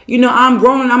it. You know, I'm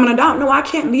grown and I'm an adult. No, I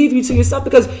can't leave you to yourself,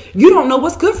 because you don't know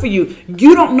what's good for you.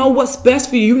 You don't know what's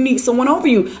best for you. You need someone over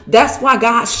you. That's why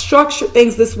God structured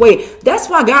things this way. That's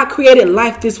why God created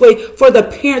life this way, for the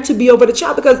parent to be over the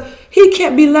child, because he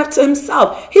can't be left to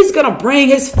himself. He's going to bring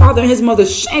his father and his mother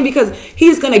shame, because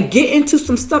he's going to get into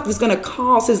some stuff that's going to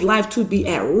cause his life to be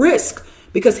at risk,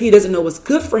 because he doesn't know what's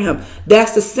good for him.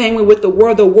 That's the same way with the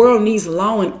world. The world needs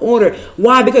law and order.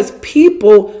 Why? Because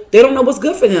people, they don't know what's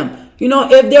good for them. You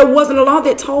know, if there wasn't a law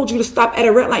that told you to stop at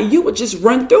a red light, you would just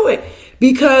run through it,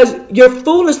 because you're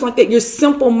foolish like that. You're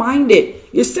simple-minded.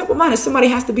 You're simple-minded. Somebody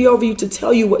has to be over you to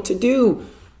tell you what to do.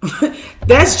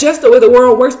 That's just the way the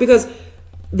world works, because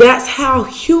that's how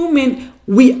human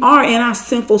we are in our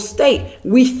sinful state.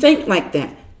 We think like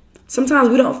that. Sometimes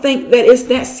we don't think that it's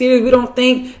that serious. We don't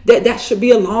think that that should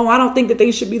be a law. I don't think that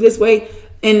things should be this way.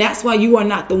 And that's why you are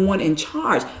not the one in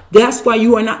charge. That's why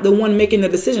you are not the one making the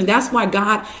decision. That's why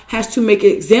God has to make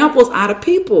examples out of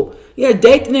people. Yeah,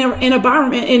 Dathan and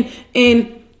Abiram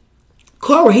and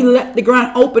Korah, he let the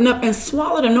ground open up and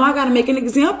swallow them. No, I got to make an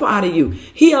example out of you.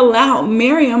 He allowed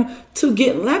Miriam to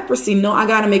get leprosy. No, I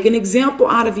got to make an example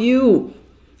out of you.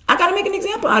 I got to make an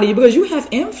example out of you, because you have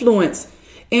influence.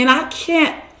 And I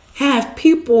can't have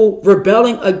people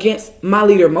rebelling against my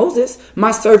leader Moses,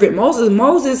 my servant Moses.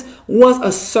 Moses was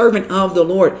a servant of the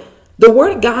Lord. The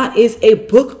word of God is a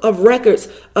book of records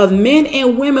of men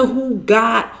and women who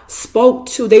God spoke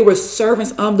to. They were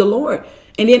servants of the Lord.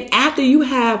 And then after you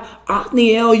have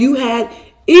Othniel, you had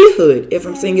Ehud, if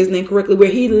I'm saying his name correctly,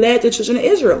 where he led the children of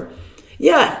Israel.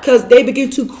 Yeah, because they began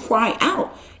to cry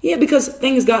out. Yeah, because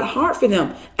things got hard for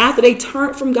them. After they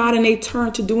turned from God and they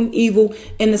turned to doing evil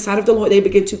in the sight of the Lord, they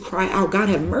began to cry out, God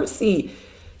have mercy.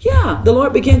 Yeah, the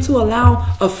Lord began to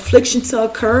allow affliction to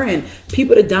occur and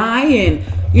people to die and,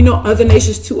 you know, other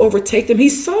nations to overtake them. He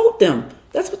sold them.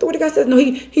 That's what the word of God says. No,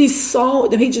 he sold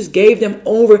them. He just gave them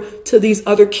over to these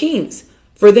other kings,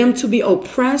 for them to be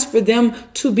oppressed, for them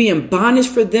to be in bondage,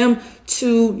 for them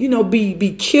to, you know,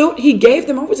 be killed. He gave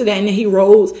them over to that. And then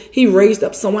he raised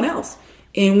up someone else.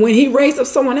 And when he raised up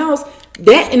someone else,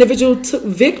 that individual took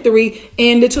victory.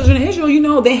 And the children of Israel, you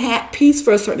know, they had peace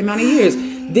for a certain amount of years.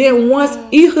 Then once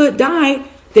Ehud died,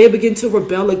 they began to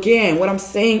rebel again. What I'm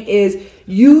saying is,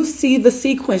 you see the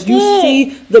sequence. You see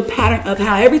the pattern of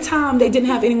how every time they didn't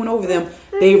have anyone over them,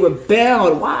 they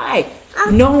rebelled. Why?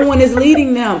 No one is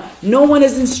leading them. No one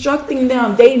is instructing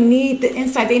them. They need the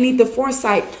insight. They need the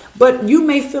foresight. But you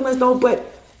may feel as though, but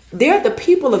they're the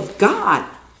people of God.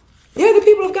 They're the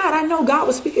people of God. I know God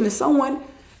was speaking to someone.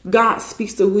 God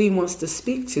speaks to who he wants to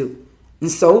speak to. And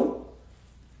so,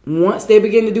 once they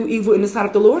begin to do evil in the sight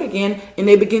of the Lord again, and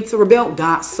they begin to rebel,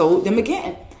 God sold them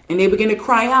again. And they begin to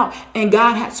cry out. And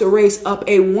God had to raise up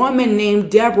a woman named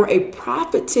Deborah, a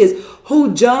prophetess,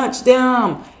 who judged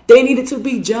them. They needed to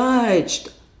be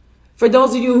judged. For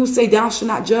those of you who say, thou shalt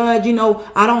not judge, you know,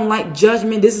 I don't like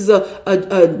judgment. This is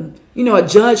a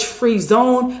judge-free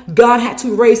zone. God had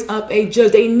to raise up a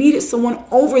judge. They needed someone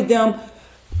over them,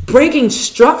 bringing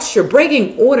structure,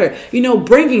 bringing order, you know,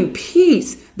 bringing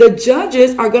peace. The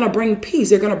judges are going to bring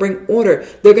peace. They're going to bring order.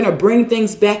 They're going to bring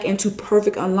things back into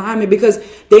perfect alignment, because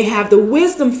they have the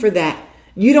wisdom for that.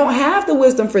 You don't have the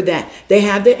wisdom for that. They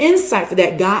have the insight for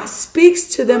that. God speaks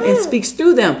to them and speaks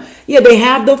through them. Yeah, they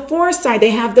have the foresight.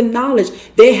 They have the knowledge.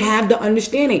 They have the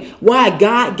understanding. Why?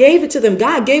 God gave it to them.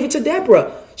 God gave it to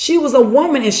Deborah. She was a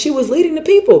woman and she was leading the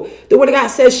people. The word of God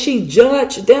says she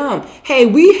judged them. Hey,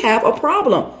 we have a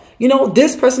problem. You know,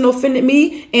 this person offended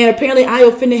me and apparently I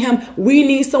offended him. We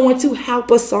need someone to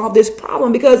help us solve this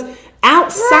problem, because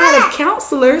outside of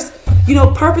counselors, you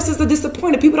know, purposes are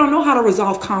disappointed. People don't know how to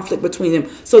resolve conflict between them.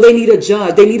 So they need a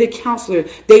judge. They need a counselor.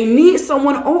 They need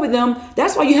someone over them.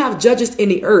 That's why you have judges in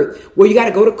the earth, where you got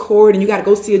to go to court and you got to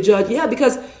go see a judge. Yeah,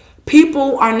 because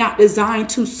People are not designed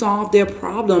to solve their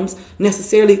problems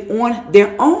necessarily on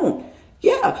their own.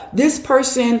 Yeah, this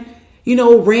person,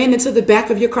 ran into the back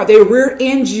of your car. They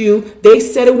rear-ended you. They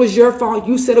said it was your fault.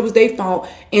 You said it was their fault.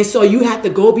 And so you have to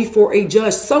go before a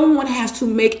judge. Someone has to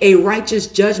make a righteous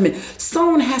judgment.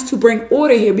 Someone has to bring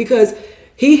order here because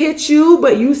he hit you,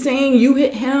 but you saying you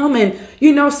hit him. And,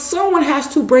 someone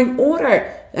has to bring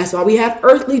order. That's why we have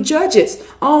earthly judges.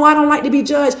 Oh, I don't like to be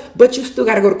judged, but you still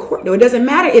got to go to court. No, it doesn't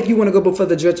matter if you want to go before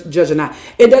the judge or not.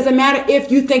 It doesn't matter if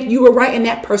you think you were right and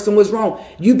that person was wrong.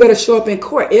 You better show up in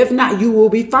court. If not, you will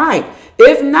be fined.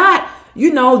 If not,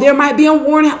 there might be a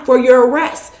warrant out for your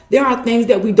arrest. There are things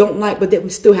that we don't like, but that we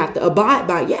still have to abide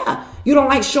by. Yeah. You don't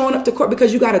like showing up to court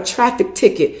because you got a traffic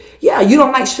ticket. Yeah, you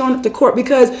don't like showing up to court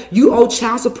because you owe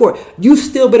child support. You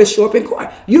still better show up in court.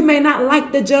 You may not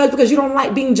like the judge because you don't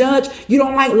like being judged. You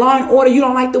don't like law and order. You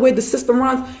don't like the way the system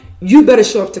runs. You better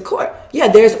show up to court. Yeah,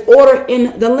 there's order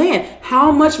in the land.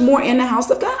 How much more in the house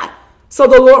of God? So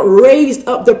the Lord raised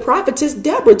up the prophetess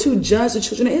Deborah to judge the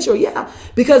children of Israel. Yeah,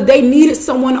 because they needed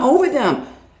someone over them.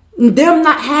 Them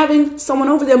not having someone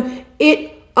over them,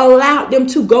 it allowed them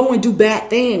to go and do bad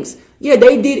things. Yeah,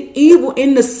 they did evil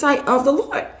in the sight of the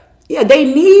Lord. Yeah, they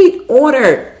need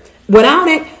order. Without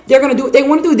it, they're going to do what they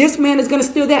want to do. This man is going to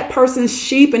steal that person's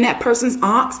sheep and that person's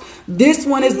ox. This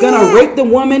one is going to rape the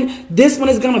woman. This one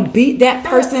is going to beat that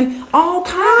person. All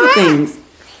kinds of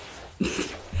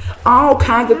things. All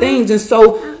kinds of things. And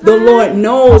so the Lord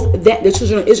knows that the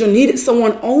children of Israel needed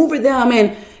someone over them.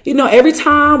 And every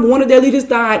time one of their leaders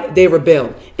died, they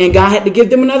rebelled. And God had to give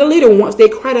them another leader once they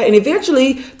cried out. And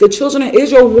eventually, the children of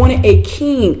Israel wanted a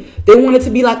king. They wanted to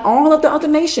be like all of the other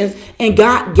nations. And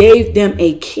God gave them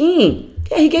a king.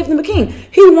 Yeah, he gave them a king.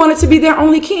 He wanted to be their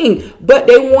only king. But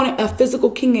they wanted a physical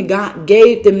king, and God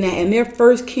gave them that. And their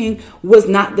first king was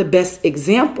not the best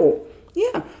example.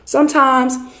 Yeah,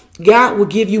 sometimes God will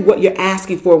give you what you're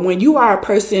asking for. When you are a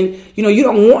person, you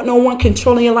don't want no one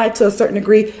controlling your life to a certain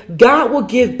degree. God will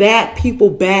give bad people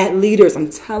bad leaders. I'm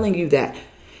telling you that.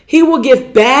 He will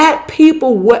give bad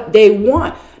people what they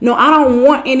want. No, I don't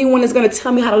want anyone that's going to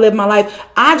tell me how to live my life.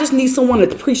 I just need someone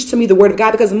to preach to me the word of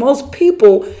God, because most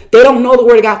people, they don't know the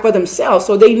word of God for themselves.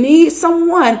 So they need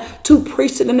someone to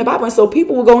preach to them the Bible. And so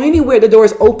people will go anywhere the door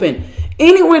is open.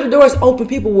 Anywhere the door is open,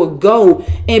 people will go.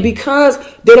 And because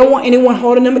they don't want anyone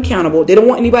holding them accountable, they don't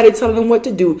want anybody telling them what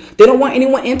to do, they don't want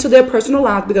anyone into their personal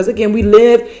lives, because again, we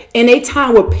live in a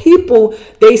time where people,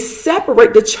 they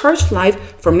separate the church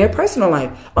life from their personal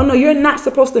life. Oh no, you're not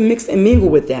supposed to mix and mingle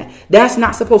with that. That's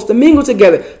not supposed to mingle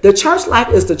together. The church life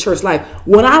is the church life.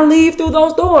 When I leave through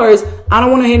those doors, I don't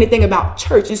want to hear anything about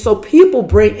church. And so people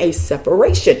bring a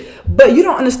separation, but you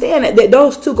don't understand that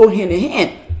those two go hand in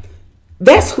hand.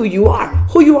 That's who you are.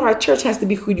 Who you are at church has to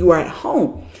be who you are at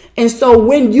home. And so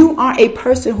when you are a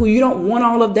person who you don't want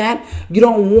all of that, you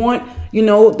don't want,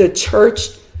 the church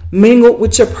mingled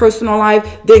with your personal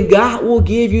life, then God will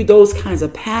give you those kinds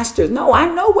of pastors. No, I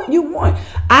know what you want.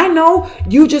 I know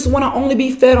you just want to only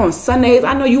be fed on Sundays.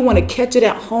 I know you want to catch it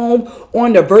at home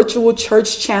on the virtual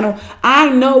church channel. I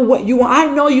know what you want. I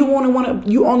know you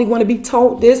only want to be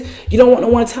told this. You don't want no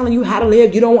one telling you how to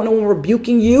live. You don't want no one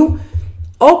rebuking you.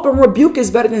 Open rebuke is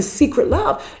better than secret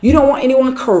love. You don't want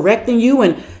anyone correcting you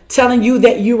and telling you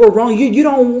that you were wrong. You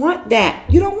don't want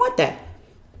that. You don't want that.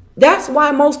 That's why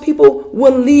most people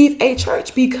will leave a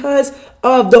church, because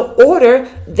of the order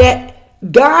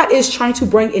that God is trying to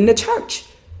bring in the church.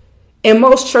 In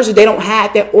most churches, they don't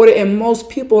have that order, and most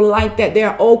people like that.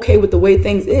 They're okay with the way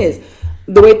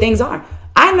things are.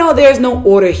 I know there's no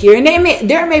order here, and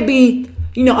there may be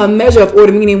a measure of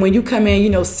order, meaning when you come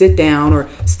in, sit down or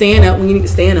stand up when you need to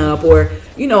stand up, or,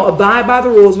 abide by the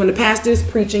rules when the pastor is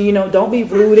preaching, don't be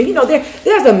rude. And,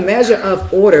 there's a measure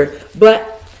of order.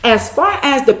 But as far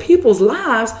as the people's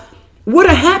lives, what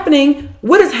is happening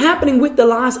with the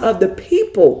lives of the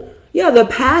people? Yeah, the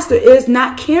pastor is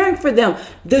not caring for them.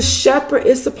 The shepherd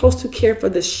is supposed to care for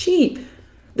the sheep.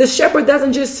 The shepherd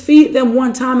doesn't just feed them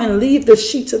one time and leave the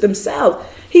sheep to themselves.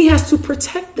 He has to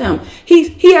protect them.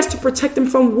 He has to protect them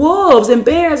from wolves and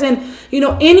bears and,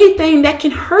 anything that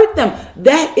can hurt them.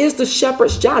 That is the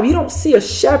shepherd's job. You don't see a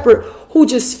shepherd who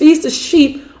just feeds the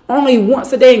sheep only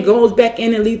once a day and goes back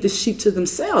in and leave the sheep to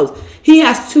themselves. He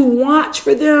has to watch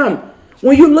for them.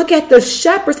 When you look at the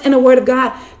shepherds in the word of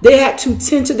God, they had to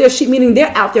tend to their sheep, meaning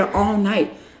they're out there all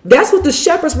night. That's what the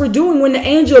shepherds were doing when the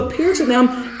angel appeared to them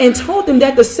and told them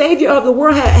that the Savior of the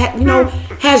world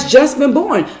has just been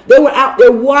born. They were out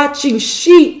there watching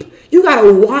sheep. You got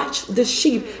to watch the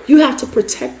sheep. You have to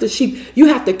protect the sheep. You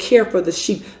have to care for the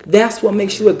sheep. That's what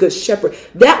makes you a good shepherd.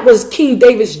 That was King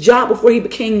David's job before he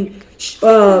became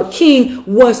king,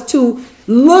 was to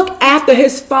look after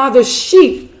his father's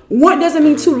sheep. What does it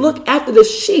mean to look after the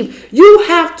sheep? You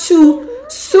have to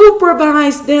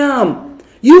supervise them.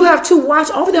 You have to watch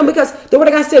over them, because the word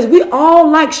of God says we all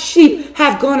like sheep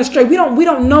have gone astray. We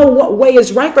don't know what way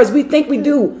is right for us. We think we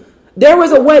do. There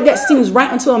is a way that seems right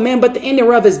unto a man, but the end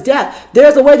thereof is death.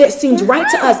 There's a way that seems right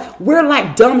to us. We're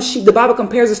like dumb sheep. The Bible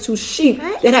compares us to sheep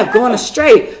that have gone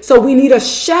astray. So we need a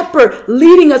shepherd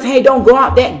leading us. Hey, don't go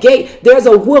out that gate. There's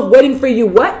a wolf waiting for you.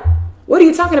 What? What are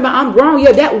you talking about? I'm grown.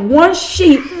 Yeah, that one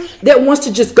sheep that wants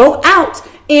to just go out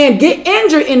and get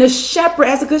injured, and the shepherd,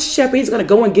 as a good shepherd, he's going to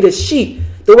go and get his sheep.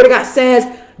 The word of God says,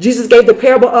 Jesus gave the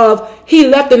parable of he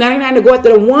left the 99 to go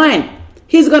after the one.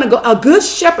 He's going to go, a good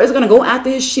shepherd is going to go after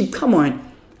his sheep. Come on.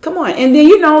 And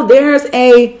then, there's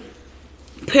a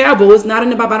parable. It's not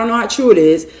in the Bible. I don't know how true it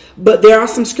is, but there are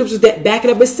some scriptures that back it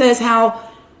up. It says how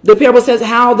the parable says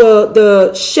how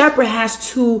the shepherd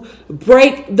has to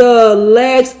break the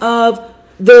legs of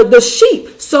the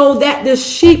sheep so that the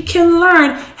sheep can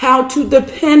learn how to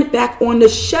depend back on the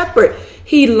shepherd.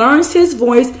 He learns his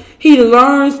voice. He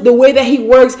learns the way that he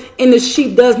works, and the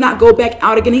sheep does not go back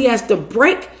out again. He has to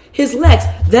break his legs.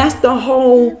 That's the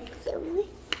whole,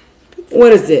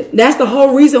 That's the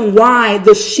whole reason why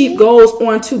the sheep goes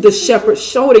onto the shepherd's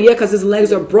shoulder. Yeah, because his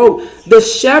legs are broke. The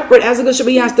shepherd, as a good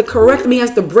shepherd, he has to correct him. He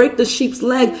has to break the sheep's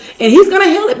leg, and he's going to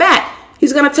heal it back.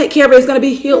 He's going to take care of it. It's going to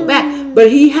be healed back.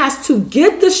 But he has to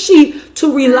get the sheep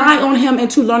to rely on him and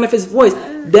to learn of his voice.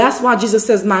 That's why Jesus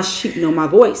says, my sheep know my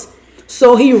voice.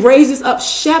 So he raises up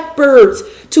shepherds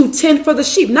to tend for the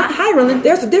sheep, not hirelings.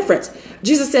 There's a difference.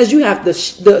 Jesus says you have the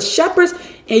shepherds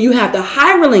and you have the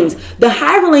hirelings. The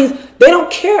hirelings, they don't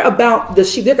care about the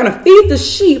sheep. They're going to feed the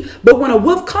sheep. But when a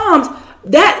wolf comes,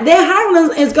 that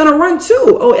hireling is going to run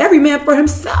too. Oh, every man for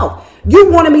himself.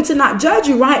 You wanted me to not judge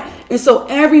you, right? And so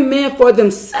every man for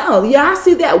themselves. Yeah, I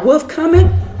see that wolf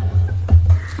coming.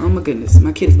 Oh my goodness,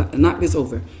 my kid is about to knock this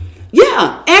over.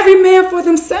 Yeah, every man for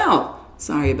themselves.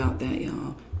 Sorry about that,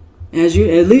 y'all.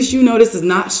 At least you know this is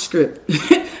not script.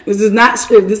 This is not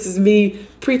script. This is me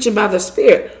preaching by the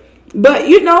Spirit. But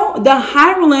the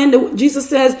hireling, Jesus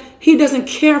says he doesn't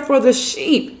care for the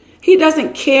sheep. He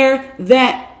doesn't care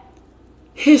that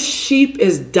his sheep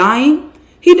is dying.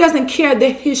 He doesn't care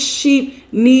that his sheep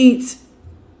needs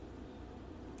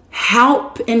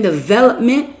help and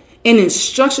development and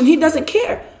instruction. He doesn't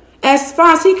care. As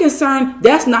far as he's concerned,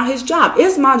 that's not his job.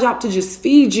 It's my job to just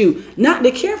feed you, not to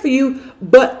care for you.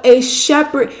 But a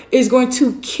shepherd is going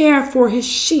to care for his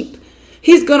sheep.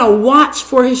 He's going to watch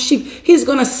for his sheep. He's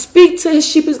going to speak to his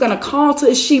sheep. He's going to call to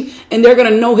his sheep, and they're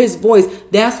going to know his voice.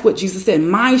 That's what Jesus said.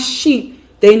 My sheep,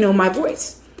 they know my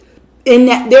voice. And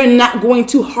that they're not going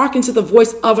to hearken to the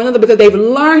voice of another because they've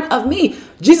learned of me.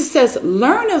 Jesus says,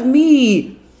 learn of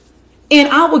me, and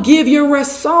I will give your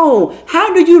rest soul.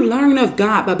 How do you learn of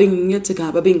God? By being near to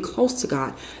God, by being close to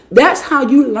God. That's how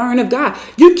you learn of God.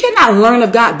 You cannot learn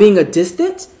of God being a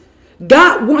distance.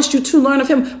 God wants you to learn of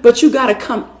him, but you got to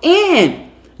come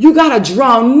in. You got to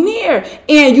draw near,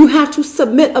 and you have to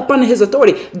submit up under his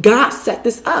authority. God set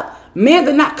this up. Man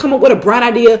did not come up with a bright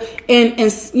idea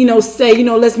and say,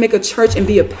 let's make a church and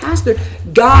be a pastor.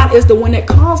 God is the one that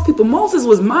calls people. Moses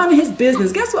was minding his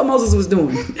business. Guess what Moses was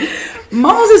doing?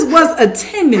 Moses was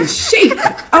attending sheep.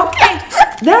 Okay,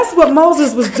 that's what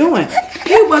Moses was doing.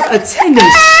 He was attending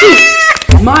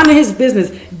sheep, minding his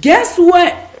business. Guess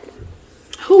what?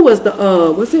 Who was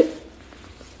was it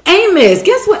Amos?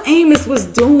 Guess what Amos was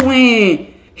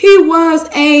doing? He was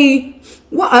I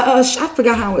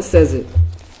forgot how it says it.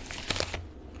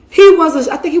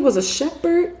 I think he was a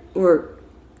shepherd, or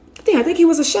I think he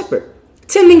was a shepherd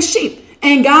tending sheep.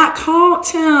 And God called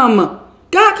him.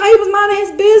 He was minding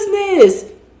his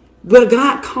business. But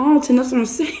God called him. That's what I'm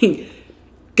saying.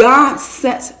 God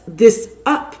sets this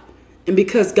up. And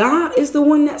because God is the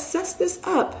one that sets this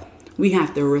up, we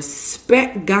have to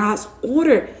respect God's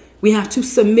order. We have to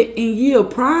submit and yield.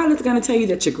 Pride is going to tell you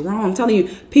that you're grown. I'm telling you,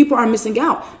 people are missing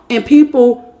out. And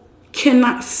people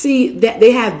cannot see that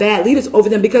they have bad leaders over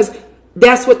them because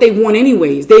that's what they want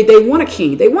anyways. They want a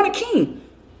king. They want a king.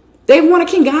 They want a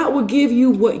king. God will give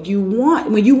you what you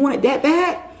want. When you want it that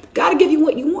bad, God will give you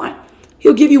what you want.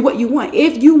 He'll give you what you want.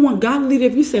 If you want God to lead,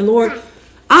 if you say, Lord,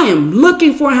 I am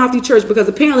looking for a healthy church, because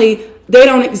apparently they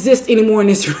don't exist anymore in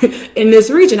this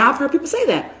region. I've heard people say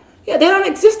that. Yeah, they don't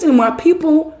exist anymore.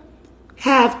 People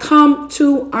have come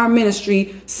to our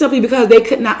ministry simply because they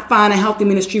could not find a healthy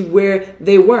ministry where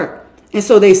they were. And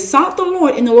so they sought the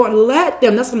Lord, and the Lord led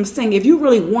them. That's what I'm saying. If you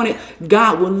really want it,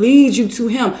 God will lead you to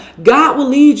him. God will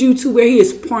lead you to where he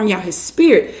is pouring out his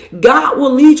spirit. God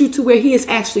will lead you to where he is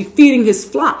actually feeding his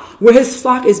flock, where his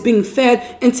flock is being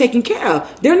fed and taken care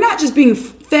of. They're not just being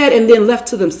fed and then left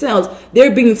to themselves.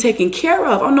 They're being taken care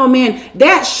of. Oh no, man,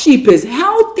 that sheep is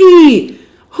healthy.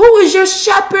 Who is your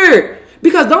shepherd?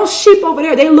 Because those sheep over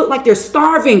there, they look like they're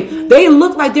starving. They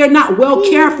look like they're not well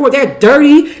cared for. They're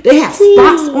dirty. They have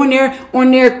spots on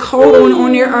their coat,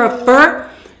 on their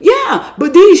fur. Yeah,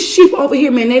 but these sheep over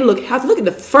here, man, they look healthy. Look at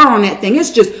the fur on that thing.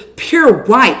 It's just pure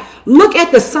white. Look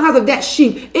at the size of that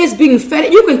sheep. It's being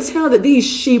fed. You can tell that these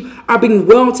sheep are being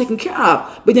well taken care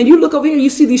of. But then you look over here,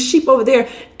 you see these sheep over there,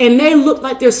 and they look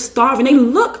like they're starving. They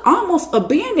look almost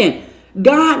abandoned.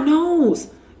 God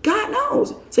knows. God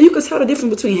knows. So you can tell the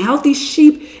difference between healthy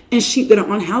sheep and sheep that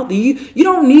are unhealthy. You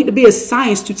don't need to be a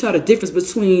science to tell the difference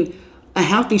between a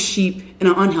healthy sheep and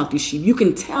an unhealthy sheep. You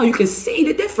can tell, you can see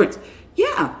the difference.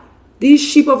 Yeah, these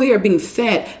sheep over here are being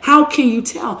fed. How can you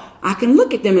tell? I can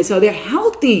look at them and tell they're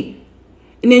healthy.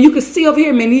 And then you can see over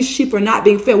here, man, these sheep are not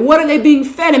being fed. What are they being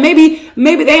fed? And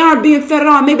maybe they aren't being fed at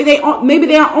all. Maybe they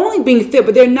are only being fed,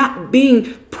 but they're not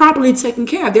being properly taken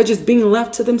care of. They're just being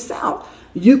left to themselves.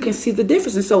 You can see the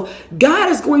difference. And so God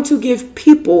is going to give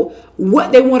people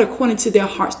what they want according to their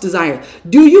heart's desire.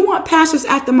 Do you want pastors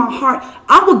after my heart?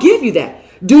 I will give you that.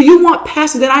 Do you want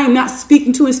pastors that I am not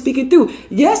speaking to and speaking through?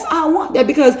 Yes, I want that,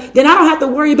 because then I don't have to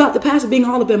worry about the pastor being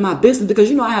all up in my business,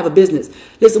 because I have a business.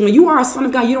 Listen, when you are a son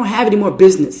of God, you don't have any more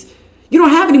business. You don't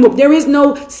have any more. There is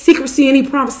no secrecy, any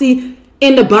prophecy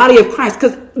in the body of Christ,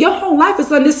 because your whole life is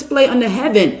on display under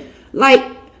heaven. Like,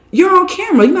 you're on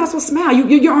camera. You might as well smile.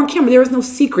 You're on camera. There is no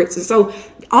secrets. And so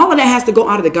all of that has to go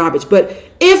out of the garbage. But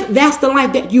if that's the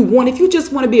life that you want, if you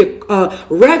just want to be a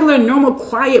regular, normal,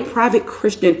 quiet, private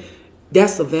Christian,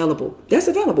 that's available. That's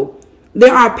available.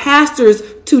 There are pastors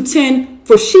to tend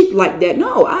for sheep like that.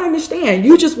 No, I understand.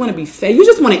 You just want to be fed. You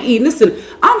just want to eat. Listen,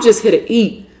 I'm just here to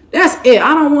eat. That's it.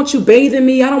 I don't want you bathing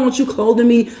me. I don't want you clothing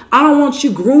me. I don't want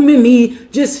you grooming me.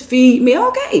 Just feed me.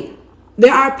 Okay.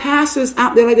 There are pastors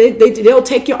out there, like they'll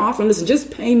take your offering. Listen,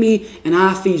 just pay me and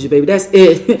I'll feed you, baby. That's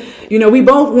it. We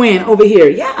both win over here.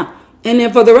 Yeah. And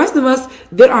then for the rest of us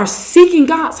that are seeking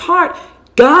God's heart,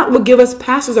 God will give us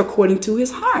pastors according to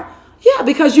his heart. Yeah,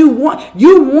 because you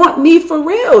want me for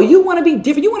real. You want to be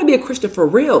different. You want to be a Christian for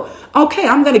real. Okay,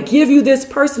 I'm going to give you this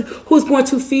person who's going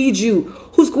to feed you,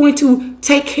 who's going to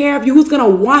take care of you, who's going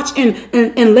to watch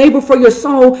and labor for your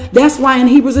soul. That's why in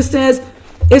Hebrews it says,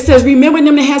 remember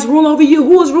them that has rule over you.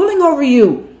 Who is ruling over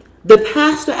you? The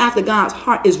pastor after God's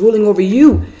heart is ruling over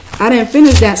you. I didn't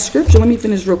finish that scripture. Let me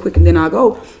finish real quick and then I'll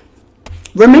go.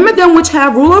 Remember them which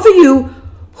have rule over you,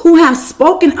 who have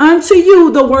spoken unto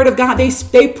you the word of God.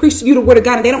 They preach to you the word of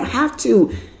God, and they don't have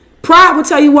to. Pride will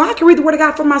tell you, well, I can read the word of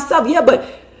God for myself. Yeah, but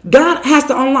God has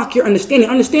to unlock your understanding.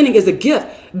 Understanding is a gift.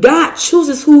 God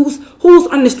chooses whose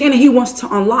understanding he wants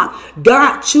to unlock.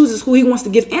 God chooses who he wants to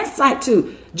give insight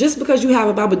to. Just because you have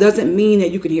a Bible doesn't mean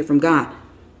that you can hear from God.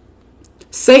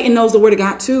 Satan knows the word of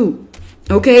God too.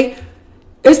 Okay?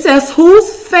 It says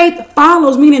whose faith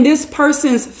follows, meaning this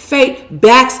person's faith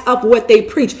backs up what they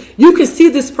preach. You can see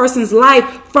this person's life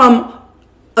from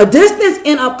a distance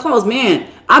and up close. Man,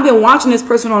 I've been watching this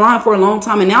person online for a long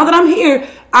time, and now that I'm here,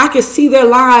 I can see their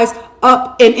lives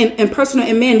up in personal,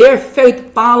 and man, their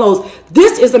faith follows.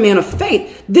 This is a man of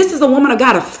faith. This is a woman of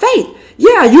God of faith.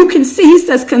 Yeah, you can see, he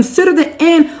says, consider the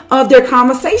end of their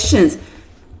conversations.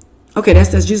 Okay,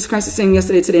 that's Jesus Christ is saying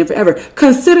yesterday, today, and forever.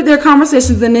 Consider their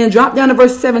conversations, and then drop down to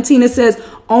verse 17. It says,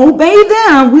 obey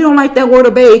them. We don't like that word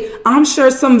obey. I'm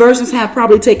sure some versions have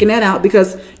probably taken that out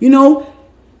because,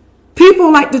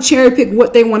 people like to cherry pick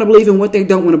what they want to believe and what they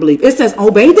don't want to believe. It says,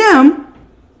 obey them.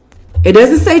 It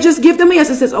doesn't say just give them yes.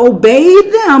 It says, obey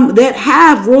them that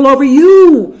have rule over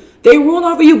you. They rule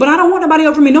over you, but I don't want nobody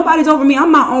over me. Nobody's over me.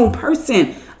 I'm my own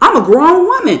person. I'm a grown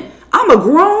woman. I'm a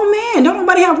grown man. Don't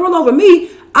nobody have rule over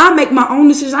me. I make my own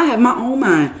decisions. I have my own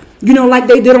mind. Like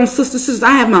they did on Sisters.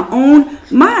 I have my own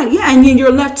mind. Yeah, and then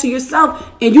you're left to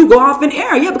yourself and you go off in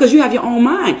error. Yeah, because you have your own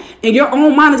mind. And your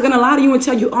own mind is going to lie to you and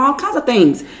tell you all kinds of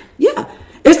things. Yeah.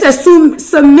 It says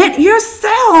submit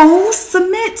yourselves.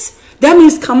 Submit. That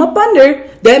means come up under.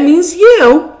 That means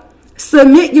you.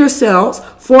 Submit yourselves,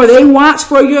 for they watch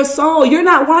for your soul. You're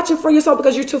not watching for your soul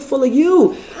because you're too full of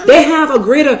you. They have a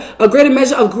greater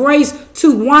measure of grace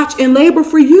to watch and labor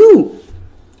for you.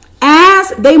 As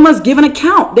they must give an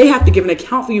account. They have to give an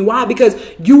account for you. Why? Because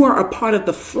you are a part of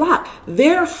the flock.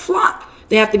 Their flock.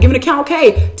 They have to give an account.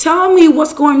 Okay, tell me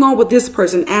what's going on with this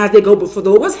person as they go before the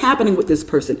Lord. What's happening with this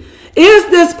person? Is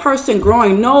this person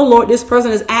growing? No, Lord, this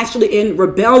person is actually in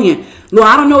rebellion. Lord,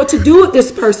 I don't know what to do with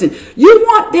this person. You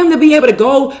want them to be able to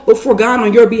go before God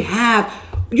on your behalf,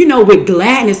 you know, with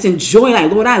gladness and joy. Like,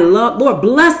 Lord,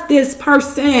 bless this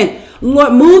person.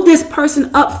 Lord, move this person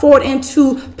up forward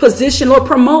into position. Lord,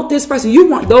 promote this person. You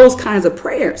want those kinds of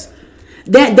prayers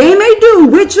that they may do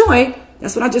with joy.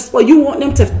 That's what I just spoke. You want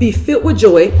them to be filled with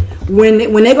joy when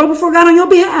they go before God on your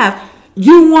behalf.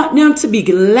 You want them to be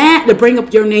glad to bring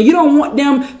up your name. You don't want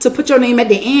them to put your name at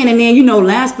the end and then, you know,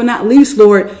 last but not least,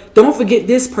 Lord, don't forget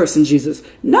this person, Jesus.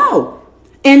 No,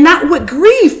 and not with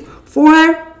grief, for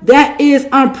that is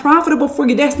unprofitable for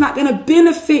you. That's not going to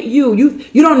benefit you.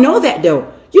 You don't know that,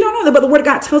 though. You don't know that, but the Word of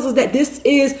God tells us that this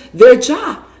is their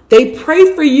job. They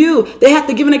pray for you. They have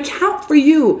to give an account for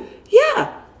you.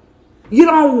 Yeah. You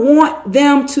don't want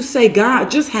them to say, God,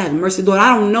 just have mercy, Lord.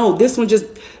 I don't know. This one just,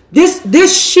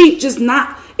 this sheep just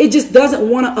not, it just doesn't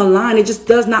want to align. It just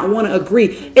does not want to agree.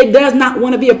 It does not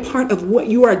want to be a part of what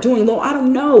you are doing, Lord. I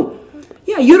don't know.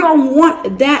 Yeah, you don't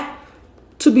want that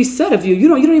to be said of you. You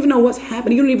don't even know what's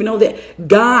happening. You don't even know that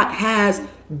God has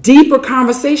deeper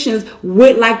conversations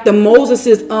with like the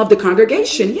Moseses of the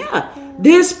congregation. Yeah,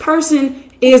 this person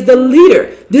is the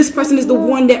leader. This person is the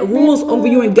one that rules over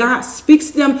you, and God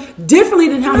speaks to them differently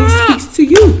than how he speaks to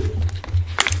you.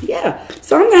 Yeah,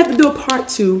 so I'm gonna have to do a part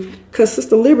 2 because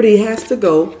Sister Liberty has to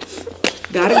go.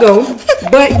 Gotta go.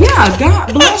 But yeah,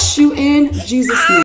 God bless you in Jesus' name.